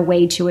better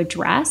way to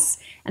address.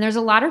 And there's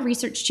a lot of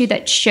research too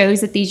that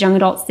shows that these young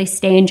adults, they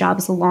stay in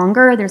jobs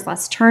longer, there's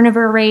less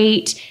turnover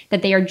rate,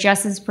 that they are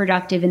just as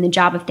productive in the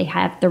job if they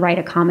have the right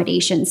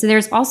accommodation. So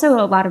there's also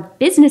a lot of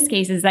business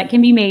cases that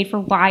can be made for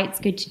why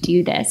it's good to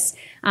do this.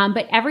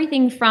 But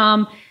everything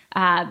from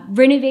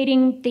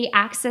renovating the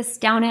access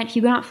down at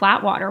Huguenot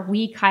Flatwater.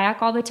 We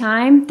kayak all the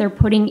time. They're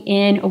putting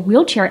in a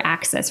wheelchair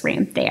access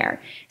ramp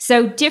there.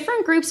 So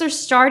different groups are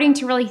starting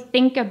to really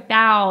think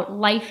about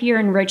life here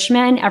in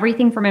Richmond,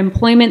 everything from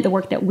employment, the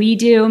work that we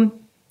do.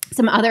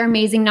 Some other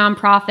amazing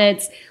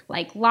nonprofits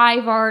like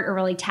Live Art are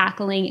really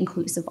tackling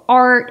inclusive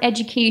art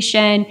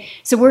education.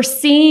 So we're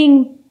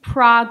seeing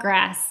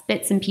progress,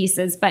 bits and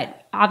pieces,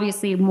 but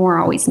obviously more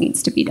always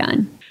needs to be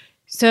done.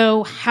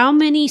 So how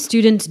many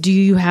students do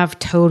you have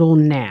total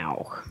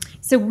now?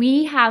 So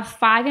we have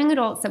 5 young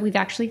adults that we've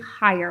actually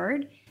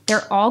hired.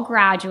 They're all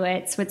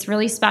graduates. What's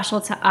really special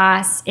to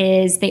us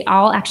is they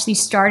all actually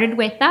started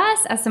with us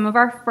as some of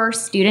our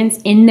first students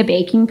in the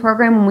baking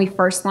program when we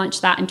first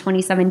launched that in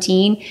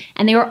 2017.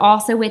 And they were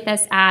also with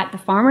us at the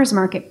farmers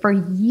market for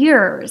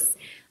years.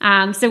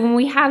 So when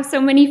we have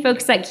so many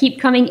folks that keep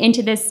coming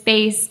into this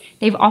space,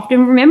 they've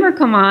often remembered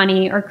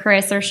Kamani or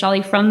Chris or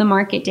Shelly from the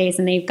market days,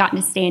 and they've gotten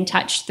to stay in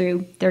touch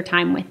through their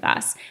time with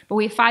us. But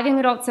we have 5 young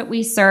adults that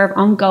we serve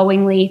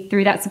ongoingly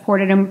through that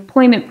supported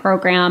employment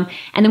program,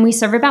 and then we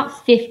serve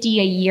about 50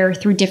 a year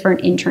through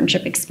different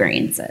internship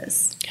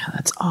experiences. Yeah,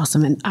 that's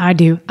awesome. And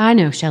I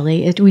know,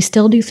 Shelly, do we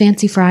still do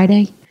Fancy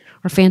Friday?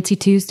 Or Fancy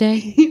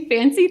Tuesday?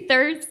 Fancy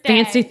Thursday.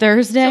 Fancy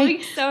Thursday. She'll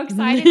be so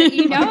excited that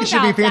you know I think it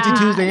should be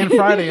Fancy Tuesday and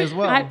Friday as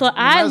well. I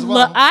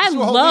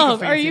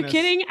love. Are you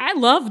kidding? I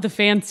love the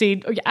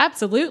fancy.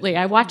 Absolutely,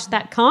 I watch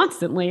that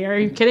constantly. Are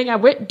you kidding?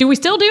 Do we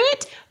still do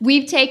it?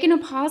 We've taken a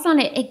pause on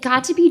it. It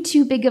got to be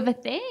too big of a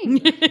thing.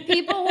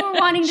 People were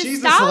wanting to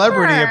She's stop a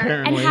celebrity, her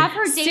apparently. and have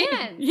her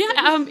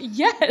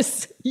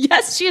dance.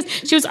 Yes, she is.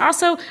 She was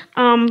also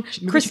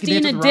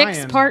Christina Dick's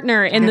Ryan.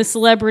 partner in the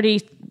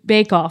Celebrity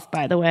Bake Off,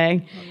 by the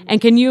way. And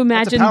can you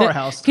imagine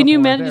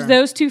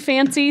those two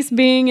fancies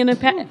being in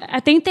I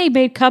think they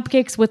made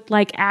cupcakes with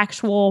like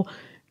actual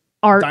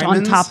art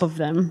Diamonds? on top of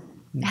them.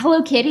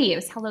 Hello Kitty. It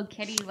was Hello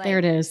Kitty. There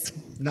it is.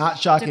 Not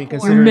shocking Decor.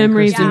 considering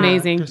Memory's Christina,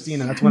 amazing.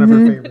 Christina, that's one of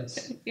her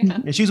favorites.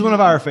 And she's one of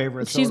our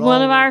favorites. She's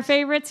one of our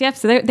favorites. Yep.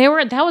 So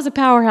that was a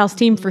powerhouse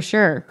team for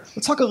sure.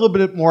 Let's talk a little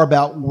bit more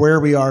about where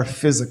we are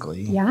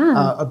physically.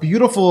 Yeah. A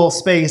beautiful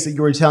space that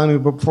you were telling me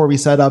before we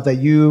set up that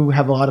you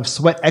have a lot of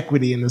sweat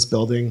equity in this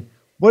building.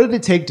 What did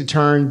it take to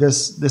turn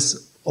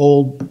this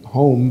old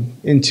home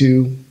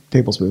into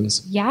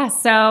Tablespoons? Yeah,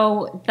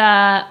 so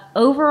the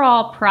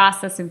overall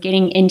process of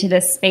getting into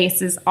this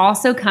space is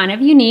also kind of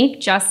unique,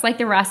 just like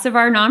the rest of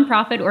our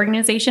nonprofit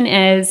organization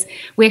is.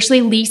 We actually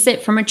lease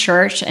it from a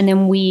church, and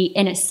then we,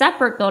 in a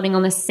separate building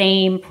on the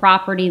same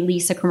property,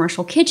 lease a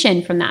commercial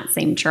kitchen from that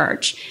same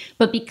church.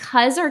 But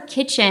because our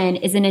kitchen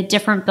is in a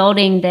different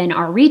building than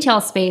our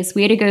retail space,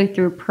 we had to go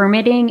through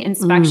permitting,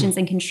 inspections,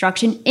 and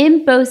construction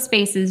in both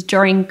spaces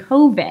during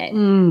COVID,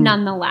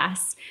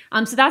 nonetheless.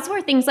 So that's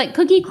where things like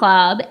Cookie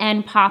Club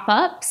and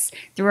pop-ups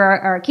through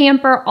our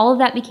camper, all of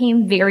that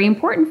became very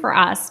important for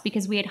us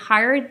because we had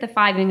hired the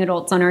 5 young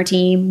adults on our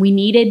team. We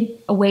needed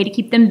a way to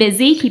keep them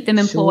busy, keep them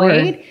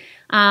employed.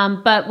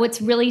 Sure. But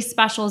what's really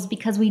special is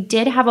because we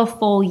did have a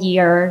full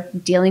year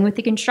dealing with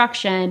the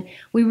construction,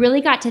 we really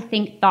got to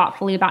think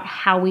thoughtfully about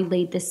how we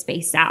laid this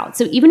space out.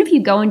 So even if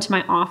you go into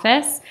my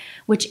office,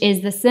 which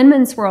is the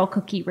Cinnamon Swirl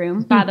Cookie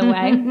Room, by the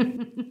way.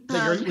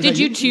 Did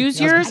you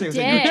choose yours? I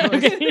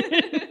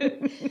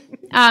did.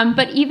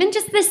 But even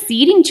just the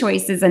seating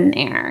choices in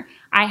there.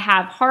 I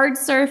have hard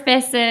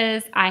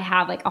surfaces. I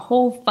have like a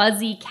whole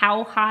fuzzy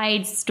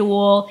cowhide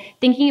stool.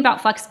 Thinking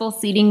about flexible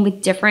seating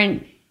with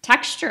different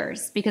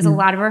textures because a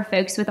lot of our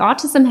folks with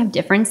autism have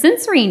different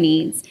sensory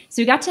needs.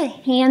 So we got to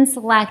hand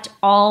select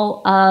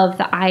all of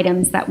the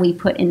items that we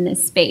put in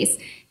this space.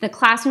 The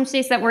classroom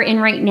space that we're in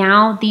right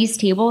now, these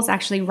tables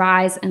actually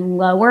rise and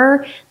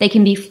lower. They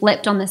can be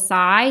flipped on the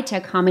side to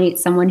accommodate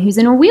someone who's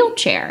in a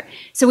wheelchair.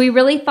 So we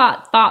really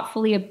thought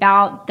thoughtfully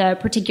about the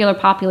particular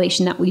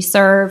population that we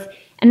serve.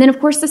 And then,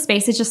 of course, the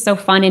space is just so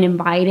fun and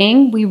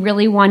inviting. We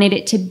really wanted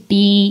it to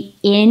be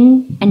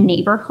in a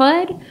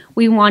neighborhood.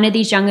 We wanted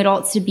these young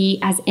adults to be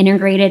as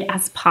integrated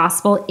as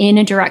possible in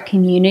a direct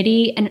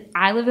community. And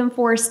I live in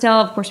Forest Hill.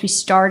 Of course, we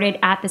started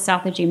at the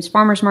South of James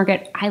Farmers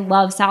Market. I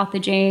love South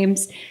of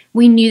James.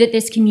 We knew that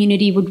this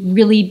community would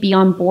really be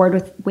on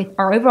board with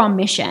our overall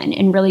mission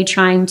and really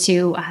trying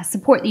to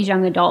support these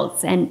young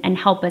adults and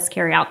help us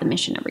carry out the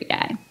mission every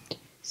day.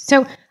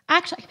 So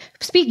actually,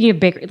 speaking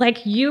of bakery,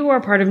 like you are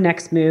part of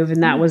Next Move,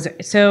 and that was,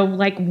 so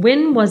like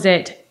when was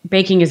it,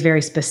 baking is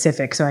very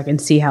specific, so I can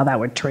see how that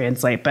would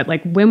translate, but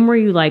like when were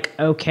you like,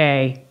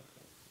 okay,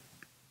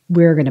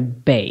 we're going to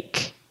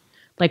bake?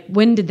 Like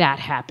when did that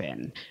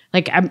happen?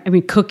 Like, I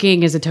mean,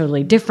 cooking is a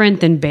totally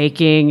different than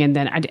baking. And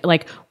then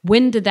like,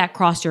 when did that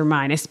cross your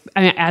mind?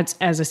 I mean, as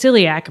a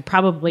celiac,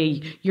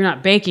 probably you're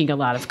not baking a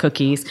lot of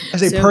cookies.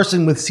 As a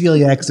person with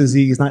celiac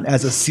disease, not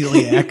as a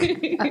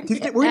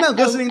celiac. We're not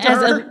listening to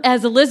her.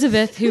 As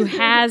Elizabeth, who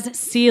has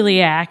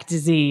celiac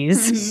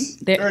disease.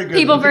 Very good.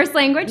 People versus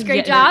language,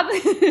 great job.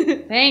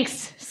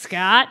 Thanks,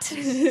 Scott.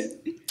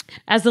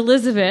 As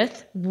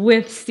Elizabeth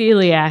with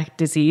celiac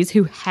disease,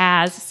 who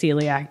has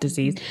celiac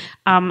disease,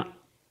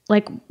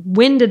 like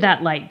when did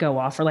that light go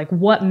off, or like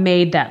what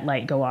made that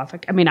light go off?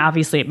 I mean,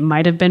 obviously it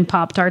might have been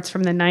Pop-Tarts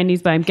from the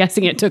 90s, but I'm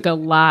guessing it took a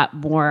lot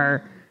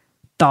more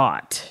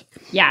thought.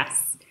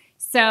 Yes.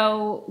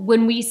 So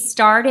when we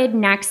started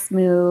Next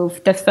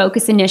Move, the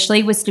focus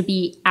initially was to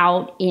be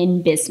out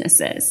in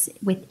businesses,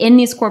 within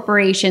these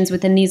corporations,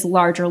 within these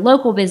larger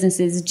local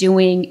businesses,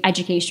 doing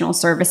educational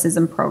services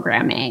and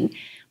programming.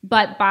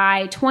 But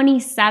by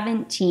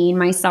 2017,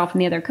 myself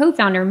and the other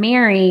co-founder,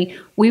 Mary,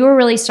 we were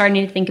really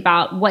starting to think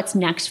about what's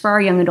next for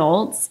our young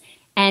adults.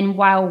 And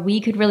while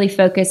we could really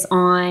focus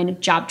on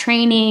job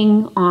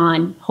training,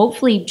 on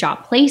hopefully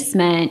job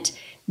placement,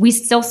 we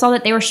still saw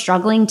that they were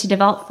struggling to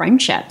develop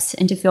friendships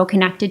and to feel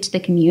connected to the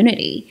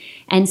community.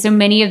 And so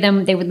many of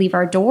them, they would leave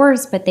our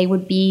doors, but they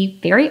would be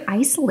very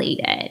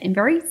isolated and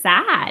very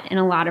sad in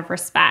a lot of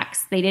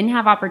respects. They didn't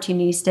have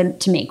opportunities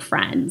to make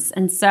friends.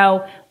 And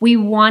so we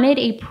wanted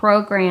a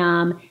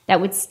program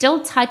that would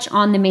still touch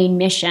on the main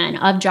mission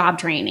of job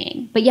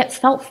training, but yet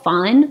felt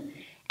fun.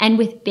 And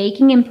with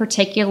baking in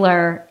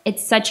particular,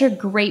 it's such a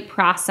great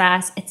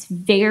process. It's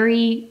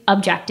very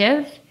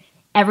objective.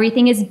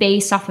 Everything is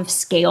based off of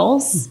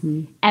scales.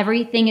 Mm-hmm.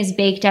 Everything is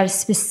baked at a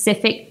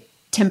specific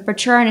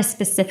temperature and a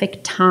specific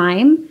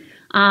time.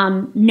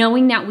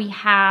 Knowing that we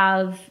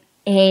have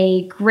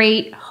a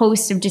great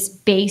host of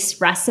just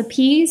base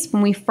recipes.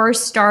 When we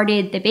first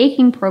started the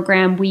baking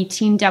program, we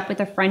teamed up with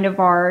a friend of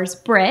ours,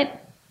 Britt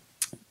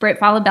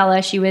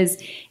Falabella. She was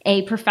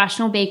a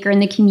professional baker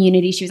in the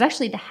community. She was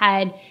actually the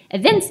head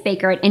events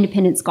baker at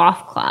Independence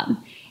Golf Club.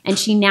 And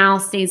she now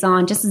stays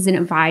on just as an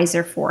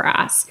advisor for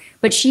us.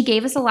 But she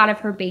gave us a lot of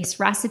her base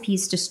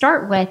recipes to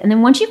start with. And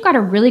then once you've got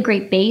a really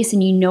great base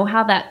and you know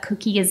how that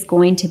cookie is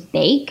going to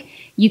bake,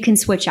 you can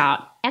switch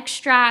out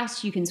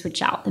extracts, you can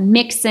switch out the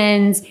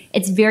mix-ins.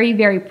 It's very,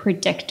 very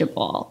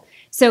predictable.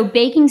 So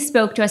baking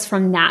spoke to us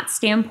from that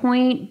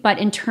standpoint. But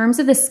in terms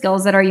of the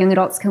skills that our young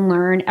adults can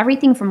learn,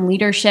 everything from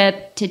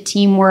leadership to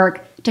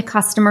teamwork to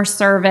customer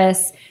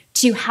service,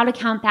 to how to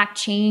count back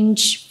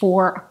change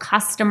for a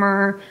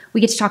customer.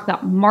 We get to talk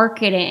about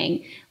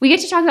marketing. We get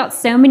to talk about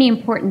so many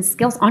important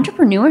skills,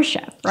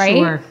 entrepreneurship, right?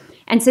 Sure.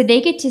 And so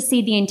they get to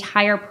see the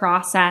entire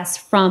process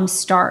from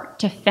start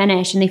to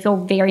finish, and they feel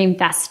very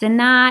invested in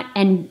that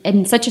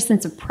and such a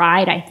sense of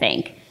pride, I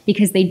think,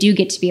 because they do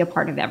get to be a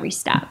part of every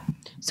step.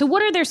 So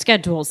what are their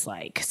schedules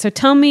like? So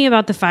tell me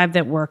about the 5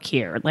 that work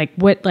here.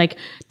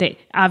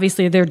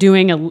 Obviously they're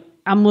doing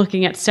I'm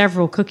looking at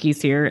several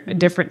cookies here,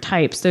 different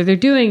types. So they're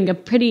doing a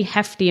pretty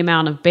hefty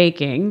amount of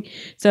baking.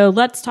 So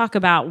let's talk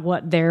about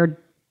what their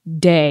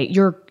day,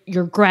 your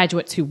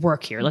graduates who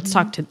work here. Let's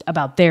talk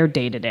about their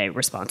day-to-day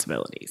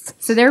responsibilities.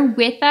 So they're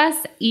with us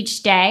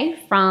each day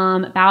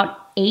from about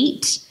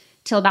 8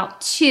 till about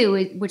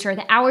 2, which are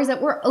the hours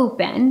that we're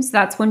open. So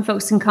that's when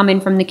folks can come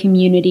in from the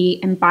community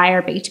and buy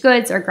our baked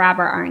goods or grab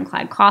our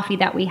ironclad coffee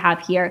that we have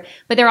here.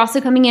 But they're also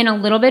coming in a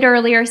little bit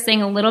earlier,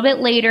 staying a little bit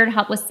later to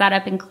help with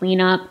setup and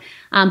cleanup.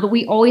 But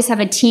we always have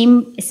a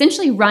team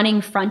essentially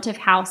running front of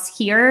house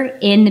here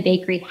in the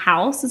bakery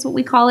house is what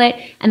we call it.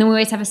 And then we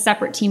always have a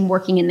separate team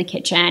working in the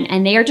kitchen.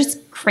 And they are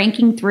just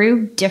cranking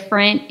through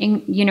different,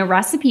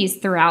 recipes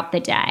throughout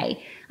the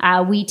day.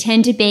 We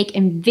tend to bake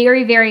in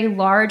very, very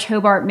large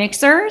Hobart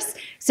mixers.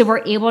 So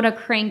we're able to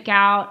crank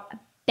out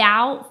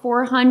about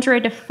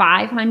 400 to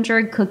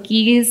 500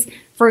 cookies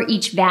for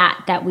each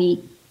vat that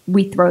we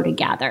throw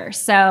together.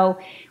 So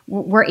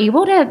we're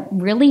able to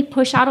really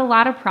push out a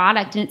lot of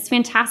product. And it's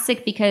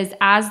fantastic because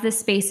as this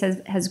space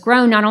has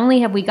grown, not only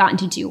have we gotten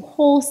to do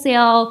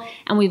wholesale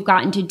and we've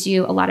gotten to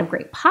do a lot of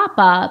great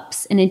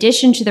pop-ups in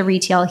addition to the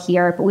retail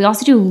here, but we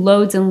also do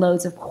loads and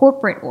loads of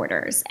corporate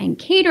orders and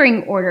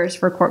catering orders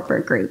for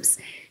corporate groups.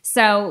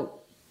 So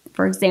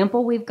for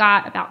example, we've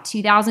got about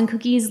 2,000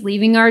 cookies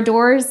leaving our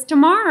doors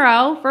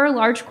tomorrow for a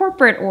large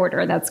corporate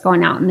order that's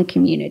going out in the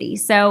community.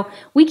 So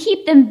we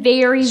keep them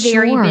very,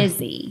 very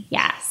busy.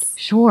 Yes.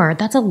 Sure.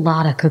 That's a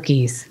lot of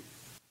cookies.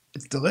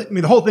 It's delicious. I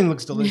mean, the whole thing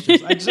looks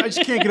delicious. I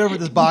just can't get over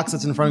this box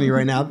that's in front of you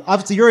right now.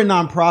 Obviously, you're a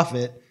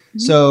nonprofit.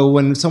 So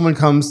when someone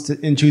comes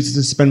and chooses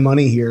to spend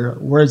money here,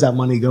 where is that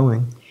money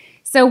going?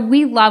 So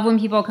we love when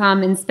people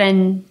come and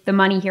spend the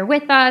money here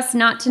with us,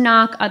 not to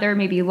knock other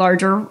maybe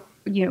larger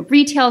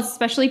retails,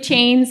 especially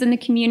chains in the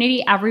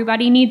community.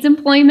 Everybody needs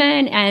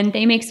employment and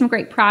they make some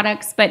great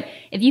products. But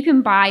if you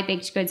can buy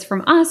baked goods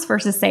from us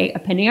versus, say, a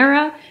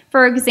Panera,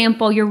 for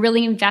example, you're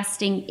really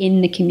investing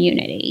in the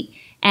community.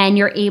 And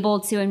you're able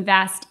to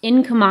invest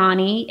in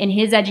Kamani, in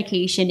his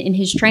education, in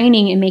his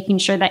training, and making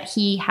sure that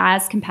he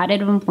has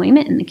competitive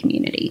employment in the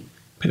community.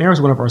 Panera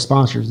is one of our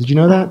sponsors. Did you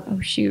know that? Oh,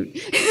 shoot.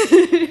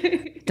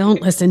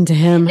 Don't listen to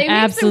him. They make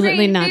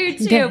Absolutely some not. great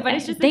food too, but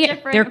it's just a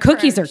different their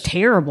cookies are approach.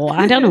 terrible.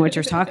 I don't know what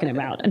you're talking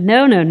about.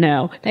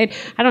 No. I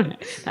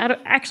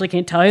actually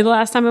can't tell you the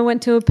last time I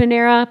went to a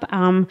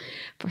Panera.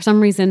 For some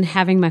reason,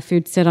 having my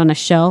food sit on a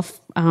shelf,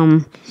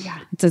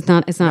 it's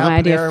not my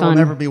idea Panera of fun. will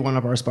never be one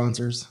of our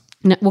sponsors.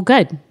 No, well,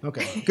 good.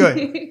 Okay, good.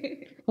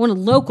 I want a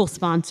local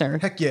sponsor.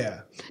 Heck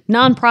yeah.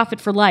 Nonprofit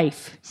for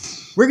life.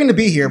 We're going to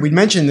be here. We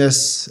mentioned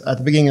this at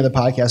the beginning of the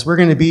podcast. We're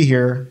going to be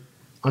here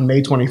on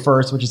May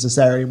 21st, which is a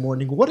Saturday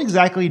morning. What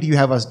exactly do you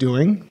have us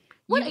doing?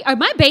 What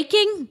am I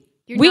baking?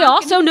 You're We not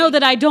also gonna know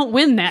bake. that I don't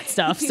win that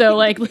stuff.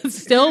 So,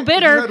 still If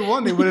bitter. you had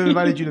won, they would have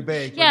invited you to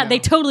bake. Yeah, but they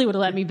no. totally would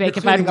have let me bake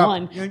if I'd cleaning up.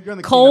 won. You're on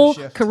the Cole,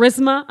 cleanup shift.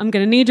 charisma, I'm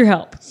going to need your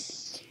help.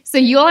 So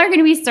you all are going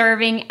to be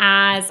serving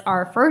as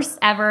our first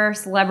ever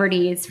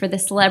celebrities for the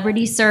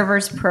Celebrity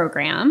Servers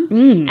program.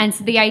 And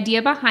so the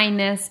idea behind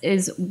this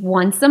is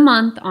once a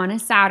month on a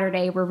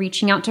Saturday, we're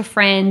reaching out to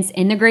friends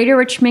in the greater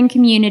Richmond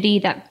community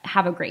that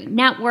have a great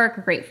network,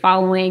 a great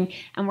following,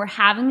 and we're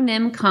having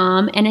them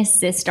come and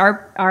assist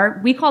our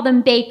we call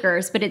them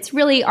bakers, but it's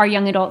really our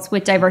young adults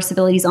with diverse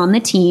abilities on the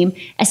team,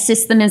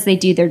 assist them as they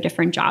do their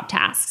different job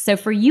tasks. So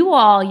for you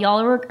all, y'all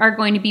are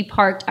going to be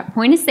parked at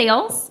point of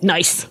sales.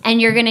 Nice.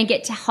 And you're going to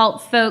get to help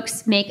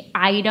folks make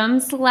item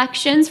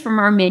selections from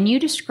our menu,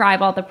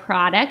 describe all the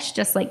products,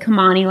 just like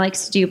Kamani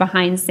likes to do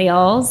behind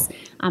sales.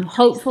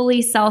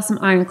 Hopefully sell some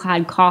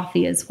ironclad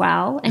coffee as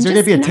well. Is there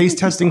going to be a taste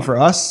testing for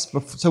us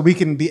so we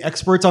can be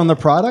experts on the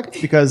product?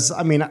 Because,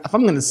 I mean, if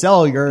I'm going to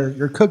sell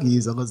your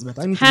cookies, Elizabeth,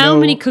 I need to know How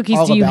many cookies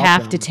all do you about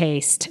have them. to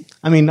taste?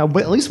 I mean,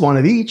 at least one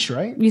of each,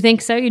 right? You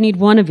think so? You need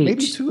one of each.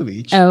 Maybe 2 of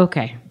each. Oh,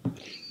 okay.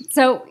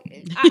 So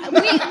we can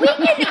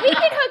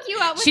hook you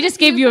up with She just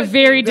few gave you a cookies.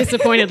 very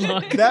disappointed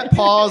look. That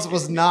pause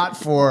was not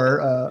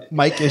for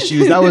mic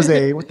issues. That was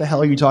a, what the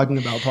hell are you talking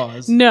about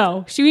pause.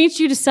 No, she needs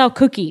you to sell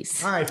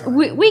cookies. All right. fine.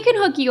 We can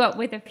hook you up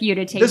with a few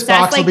to taste This test,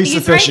 box will like be these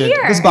sufficient. Right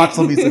here. This box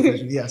will be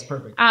sufficient. Yes,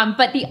 perfect.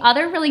 But the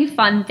other really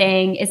fun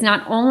thing is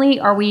not only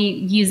are we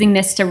using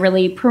this to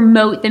really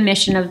promote the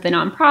mission of the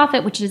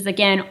nonprofit, which is,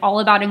 again, all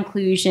about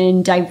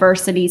inclusion,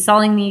 diversity,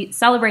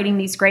 celebrating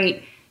these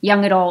great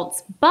young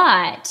adults,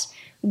 but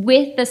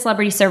with the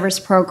Celebrity Service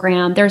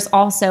program, there's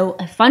also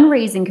a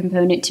fundraising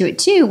component to it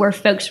too, where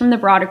folks from the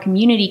broader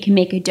community can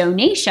make a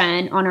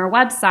donation on our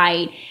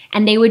website,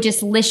 and they would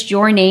just list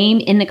your name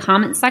in the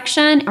comment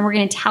section, and we're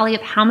going to tally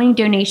up how many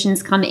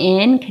donations come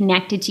in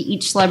connected to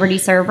each celebrity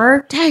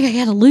server, Dang, I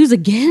gotta lose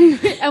again.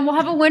 and we'll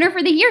have a winner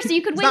for the year, so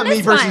you could It's win not me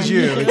this versus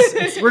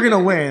one. you. We're going to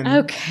win.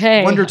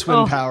 Okay. Wonder Twin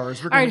Oh.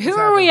 powers. We're All right, gonna who make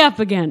this are we happen. up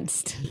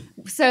against?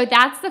 So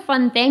that's the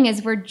fun thing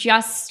is we're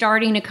just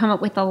starting to come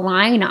up with a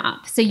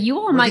lineup. So you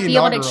all might be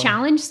able to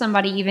challenge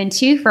somebody even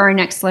too for our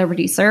next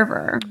celebrity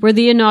server. We're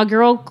the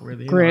inaugural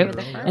group.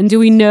 And do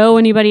we know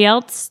anybody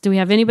else? Do we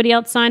have anybody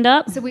else signed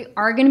up? So we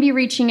are going to be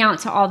reaching out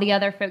to all the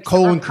other folks.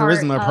 Cole and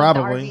Charisma,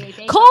 probably.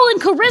 Cole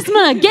and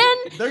Charisma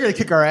again? They're going to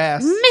kick our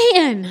ass.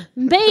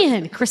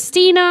 Man.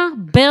 Christina,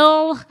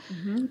 Bill.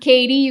 Mm-hmm.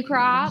 Katie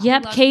Ukrop.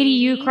 Yep,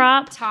 Katie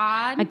Ukrop.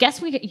 Todd. I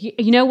guess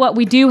you know what?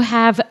 We do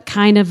have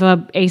kind of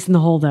a ace in the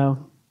hole, though.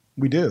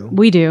 We do.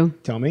 We do.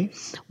 Tell me.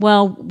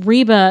 Well,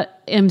 Reba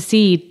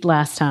MC'd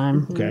last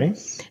time. Okay.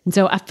 And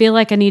so I feel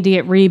like I need to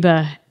get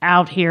Reba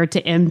out here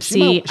to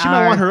MC. She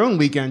might want her own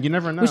weekend. You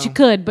never know. Well, she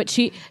could, but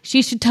she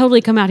should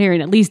totally come out here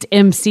and at least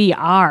MC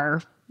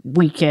our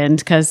weekend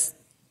because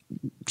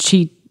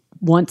she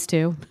wants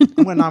to.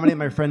 I'm going to nominate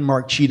my friend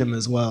Mark Cheatham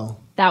as well.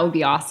 That would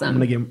be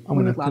awesome. I'm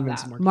going to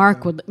convince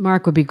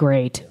Mark would be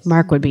great.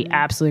 Mark would be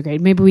absolutely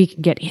great. Maybe we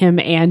can get him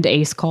and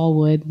Ace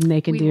Callwood and they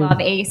can We love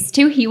Ace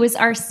too. He was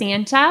our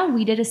Santa.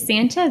 We did a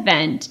Santa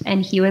event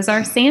and he was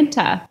our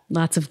Santa.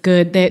 Lots of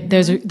good.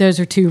 Those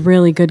are two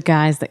really good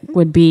guys that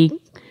would be.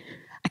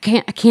 I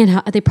can't.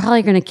 They probably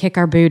are going to kick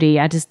our booty.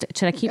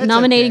 Should I keep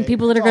nominating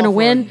people that are going to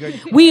win?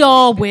 We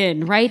all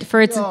win, right?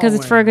 Because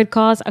it's for a good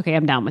cause. Okay,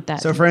 I'm down with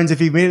that. So, friends,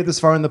 if you've made it this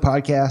far in the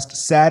podcast,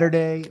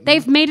 Saturday,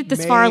 they've made it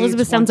this far.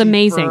 Elizabeth sounds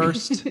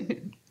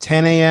amazing.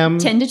 10 a.m.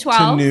 10 to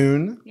 12 to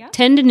noon. Yep.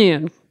 10 to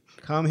noon.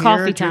 Come here,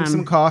 Coffee drink time.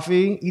 some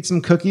coffee, eat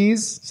some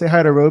cookies, say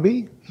hi to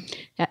Roby.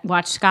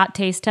 Watch Scott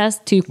taste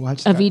test two Watch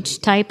of Scott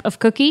each type of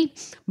cookie.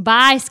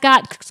 Buy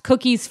Scott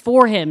cookies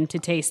for him to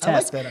taste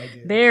test. I like that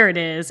idea. There it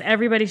is.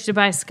 Everybody should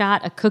buy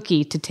Scott a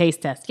cookie to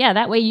taste test. Yeah,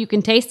 that way you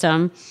can taste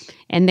them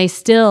and they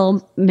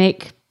still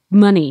make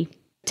money.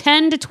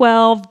 10 to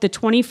 12, the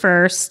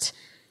 21st,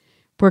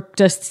 we're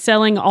just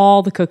selling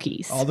all the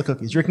cookies. All the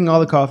cookies. Drinking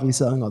all the coffee,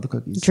 selling all the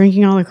cookies.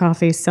 Drinking all the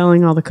coffee,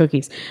 selling all the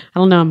cookies. I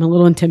don't know. I'm a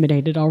little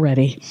intimidated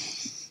already.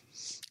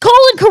 Cole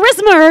and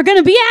Charisma are going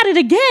to be at it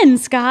again,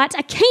 Scott.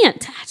 I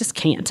just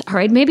can't. All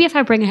right, maybe if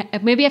I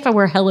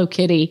wear Hello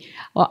Kitty,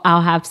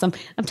 I'll have some.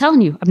 I'm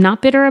telling you, I'm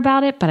not bitter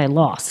about it, but I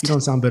lost. You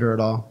don't sound bitter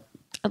at all.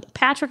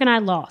 Patrick and I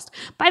lost.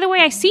 By the way,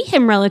 I see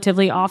him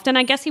relatively often.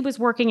 I guess he was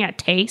working at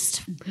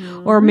Taste,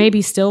 or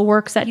maybe still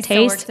works at He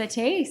Taste. still works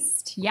at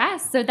Taste.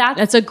 Yes, so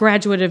that's a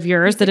graduate of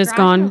yours that has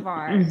gone. of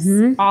ours.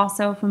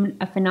 Also from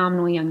a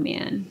phenomenal young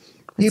man.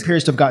 He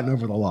appears to have gotten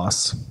over the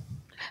loss.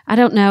 I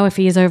don't know if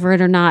he is over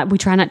it or not. We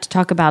try not to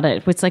talk about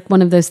it. It's like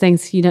one of those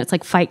things, it's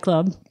like Fight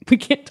Club. We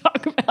can't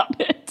talk about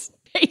it.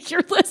 Hey,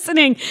 you're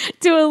listening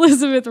to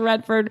Elizabeth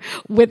Redford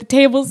with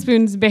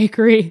Tablespoons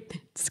Bakery,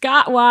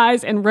 Scott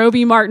Wise, and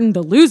Roby Martin,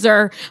 the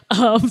loser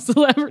of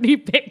Celebrity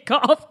Bake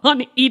Off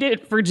on Eat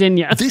It,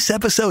 Virginia. This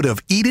episode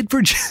of Eat It,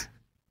 Virginia.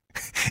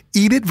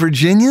 Eat It,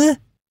 Virginia?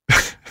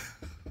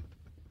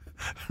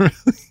 Really?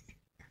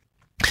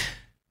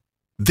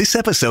 This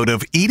episode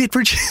of Eat It,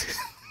 Virginia.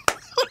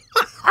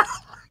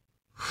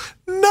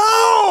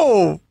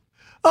 No!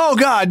 Oh,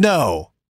 God, no.